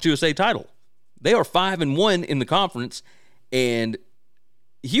the Conference USA title. They are 5-1 in the conference, and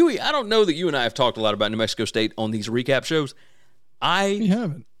Huey, I don't know that you and I have talked a lot about New Mexico State on these recap shows. We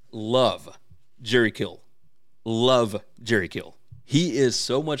haven't. Love Jerry Kill. Love Jerry Kill. He is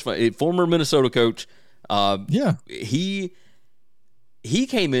so much fun. A former Minnesota coach. He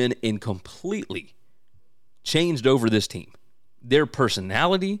came in and completely changed over this team. Their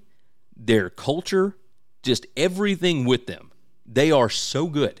personality, their culture, just everything with them. They are so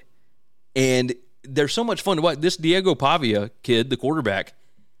good. And they're so much fun to watch. This Diego Pavia kid, the quarterback,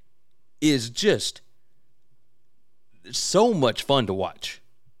 is just so much fun to watch.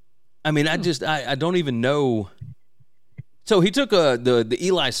 I mean, I don't even know. So he took the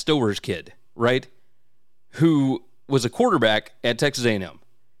Eli Stowers kid, right, who was a quarterback at Texas A&M,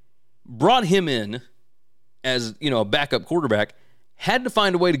 brought him in as, a backup quarterback, had to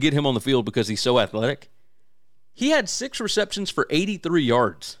find a way to get him on the field because he's so athletic. He had 6 receptions for 83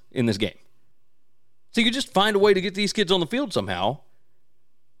 yards in this game. So you just find a way to get these kids on the field somehow.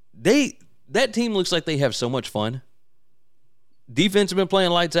 That team looks like they have so much fun. Defense have been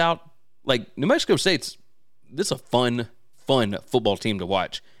playing lights out. Like, New Mexico State's, this is a fun football team to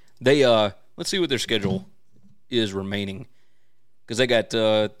watch. They, let's see what their schedule is remaining. Because they got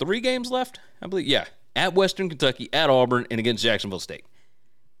 3 games left, I believe. Yeah, at Western Kentucky, at Auburn, and against Jacksonville State.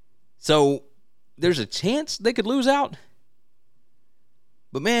 So there's a chance they could lose out.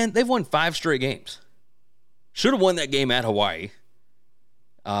 But, man, they've won 5 straight games. Should have won that game at Hawaii.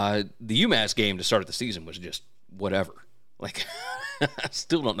 The UMass game to start the season was just whatever. Like, I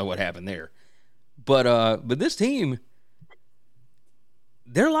still don't know what happened there. But this team,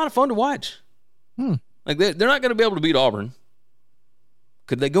 they're a lot of fun to watch. Like, they're not going to be able to beat Auburn.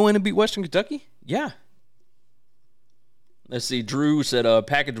 Could they go in and beat Western Kentucky? Yeah. Let's see. Drew said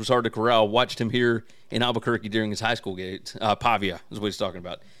package was hard to corral. Watched him here in Albuquerque during his high school games. Pavia is what he's talking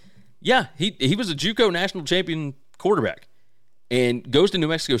about. Yeah, he was a JUCO national champion quarterback and goes to New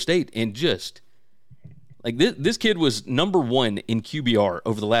Mexico State and just, like, this kid was number 1 in QBR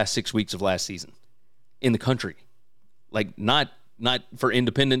over the last 6 weeks of last season in the country. Like, not for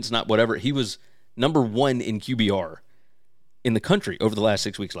independence, not whatever. He was number 1 in QBR in the country over the last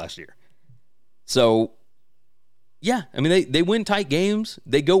 6 weeks last year. So, yeah, I mean, they win tight games.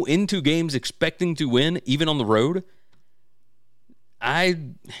 They go into games expecting to win, even on the road. I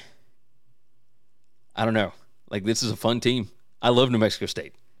don't know. Like, this is a fun team. I love New Mexico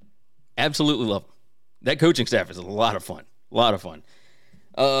State. Absolutely love them. That coaching staff is a lot of fun. A lot of fun.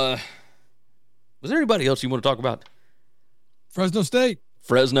 Was there anybody else you want to talk about? Fresno State.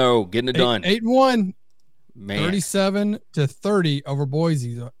 Fresno getting it done. 8-1. Man. 37-30 over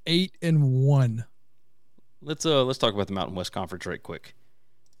Boise. So 8-1. Let's talk about the Mountain West Conference right quick.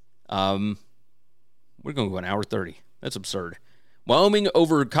 We're going to go an hour 30. That's absurd. Wyoming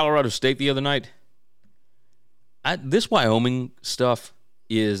over Colorado State the other night. This Wyoming stuff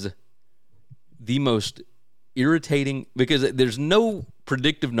is the most irritating because there's no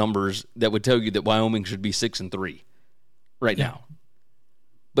predictive numbers that would tell you that Wyoming should be 6-3 right now.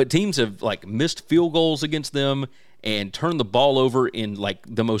 But teams have, like, missed field goals against them and turned the ball over in, like,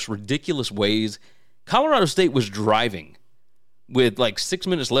 the most ridiculous ways. Colorado State was driving with, like, 6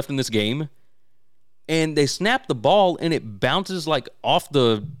 minutes left in this game, and they snap the ball, and it bounces, like, off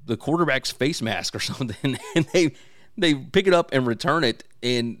the quarterback's face mask or something, and they pick it up and return it,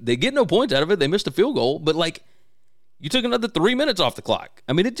 and they get no points out of it. They missed a field goal, but, like, you took another 3 minutes off the clock.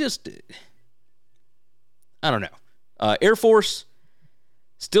 I mean, it just, I don't know. Air Force,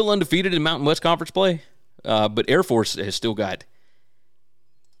 still undefeated in Mountain West Conference play, but Air Force has still got,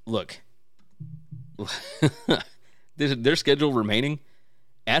 look, their schedule remaining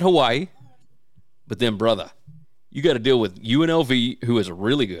at Hawaii, but then, brother, you got to deal with UNLV, who is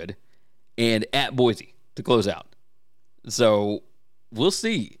really good, and at Boise to close out. So we'll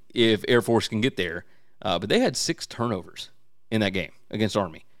see if Air Force can get there. But they had 6 turnovers in that game against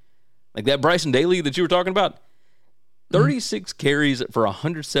Army. Like that Bryson Daly that you were talking about, 36 carries for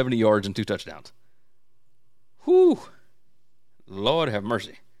 170 yards and 2 touchdowns. Whew. Lord have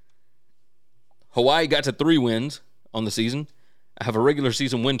mercy. Hawaii got to 3 wins on the season. I have a regular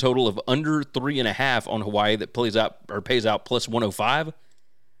season win total of under 3.5 on Hawaii that pays out plus 105.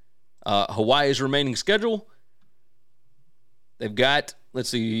 Hawaii's remaining schedule, they've got, let's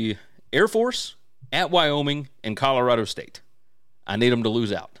see, Air Force, at Wyoming, and Colorado State. I need them to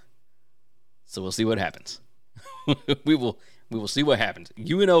lose out. So we'll see what happens. we will see what happens.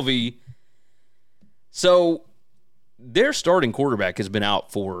 UNLV. So their starting quarterback has been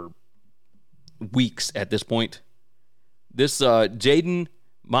out for weeks at this point. This Jaden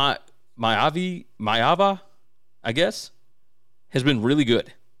Maava, I guess, has been really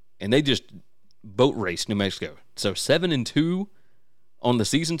good. And they just boat raced New Mexico. So 7-2 on the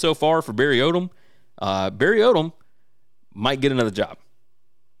season so far for Barry Odom. Barry Odom might get another job.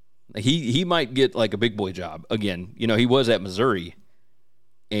 He might get like a big boy job again. You know, he was at Missouri,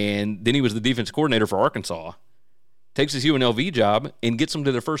 and then he was the defense coordinator for Arkansas. Takes his UNLV job and gets them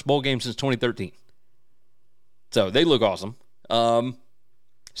to their first bowl game since 2013. So they look awesome.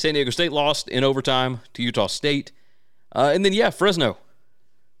 San Diego State lost in overtime to Utah State. And then, Fresno.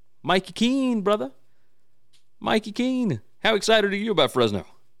 Mikey Keene, brother. Mikey Keene. How excited are you about Fresno?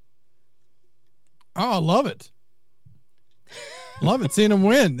 Oh, I love it. Love it, seeing them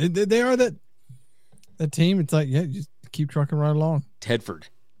win. They are that team. It's like, just keep trucking right along. Tedford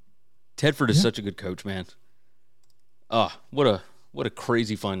is such a good coach, man. What a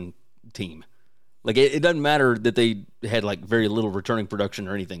crazy fun team. Like, it doesn't matter that they had, like, very little returning production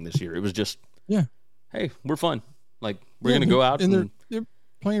or anything this year. It was just, hey, we're fun. Like, we're going to go out. And they're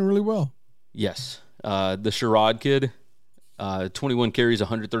playing really well. Yes. The Sherrod kid, 21 carries,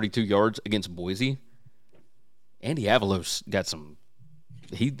 132 yards against Boise. Andy Avalos got some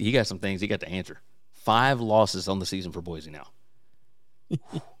 – he got some things he got to answer. 5 losses on the season for Boise now.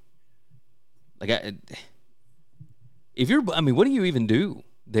 What do you even do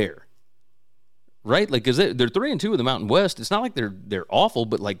there? Right? Like, because they're 3-2 in the Mountain West. It's not like they're awful,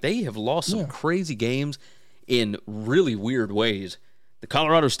 but, like, they have lost some crazy games in really weird ways. The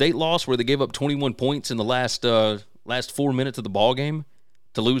Colorado State loss where they gave up 21 points in the last 4 minutes of the ball game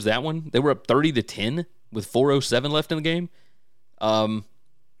to lose that one. They were up 30-10 with 4:07 left in the game.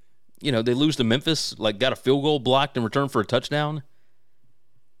 They lose to Memphis, like got a field goal blocked in return for a touchdown.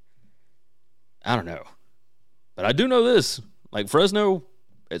 I don't know. But I do know this. Like Fresno,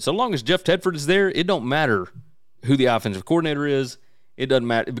 so long as Jeff Tedford is there, it don't matter who the offensive coordinator is. It doesn't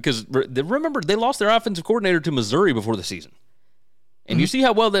matter because remember, they lost their offensive coordinator to Missouri before the season. And you see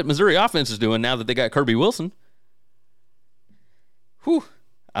how well that Missouri offense is doing now that they got Kirby Wilson. Whew.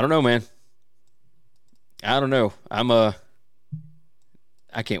 I don't know, man. I don't know. I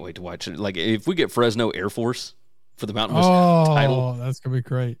can't wait to watch it. Like, if we get Fresno Air Force for the Mountain West title. Oh, that's going to be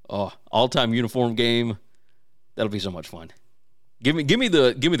great. Oh, all-time uniform game. That'll be so much fun. Give me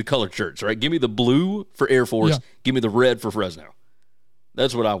the colored shirts, right? Give me the blue for Air Force. Yeah. Give me the red for Fresno.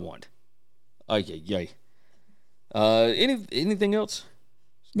 That's what I want. Yay. Anything else?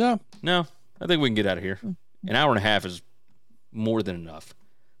 No. I think we can get out of here. An hour and a half is more than enough.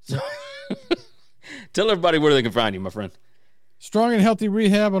 So tell everybody where they can find you, my friend. Strong and Healthy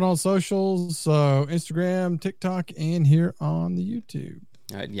Rehab on all socials, so Instagram, TikTok, and here on the YouTube.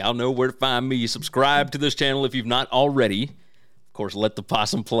 All right, y'all know where to find me. Subscribe to this channel if you've not already. Of course, let the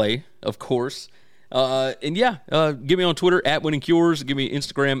possum play, of course. Give me on Twitter at Winning Cures. Give me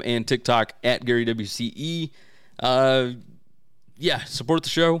Instagram and TikTok at GaryWCE. Support the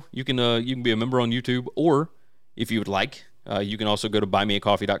show. You can be a member on YouTube, or if you would like, you can also go to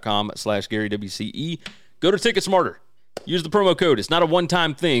buymeacoffee.com/GaryWCE. Go to Ticket Smarter. Use the promo code. It's not a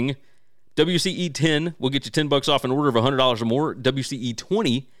one-time thing. WCE10 will get you $10 off an order of $100 or more.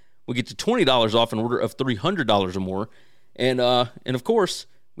 WCE20 will get you $20 off an order of $300 or more. And of course,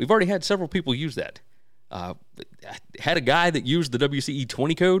 we've already had several people use that. I had a guy that used the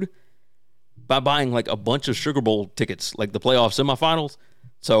WCE20 code by buying like a bunch of Sugar Bowl tickets, like the playoff semifinals.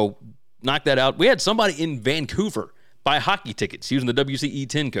 So knock that out. We had somebody in Vancouver buy hockey tickets using the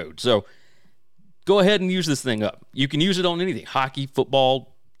WCE10 code. So go ahead and use this thing up. You can use it on anything. Hockey,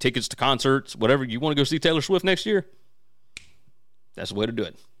 football, tickets to concerts, whatever. You want to go see Taylor Swift next year? That's the way to do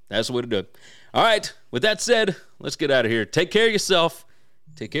it. All right. With that said, let's get out of here. Take care of yourself.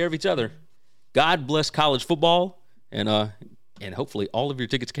 Take care of each other. God bless college football. And hopefully all of your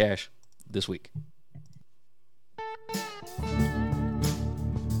tickets cash this week.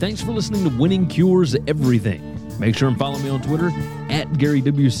 Thanks for listening to Winning Cures Everything. Make sure and follow me on Twitter at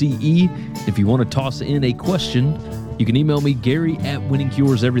GaryWCE. If you want to toss in a question, you can email me,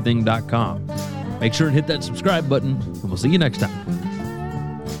 Gary@winningcureseverything.com. Make sure and hit that subscribe button, and we'll see you next time.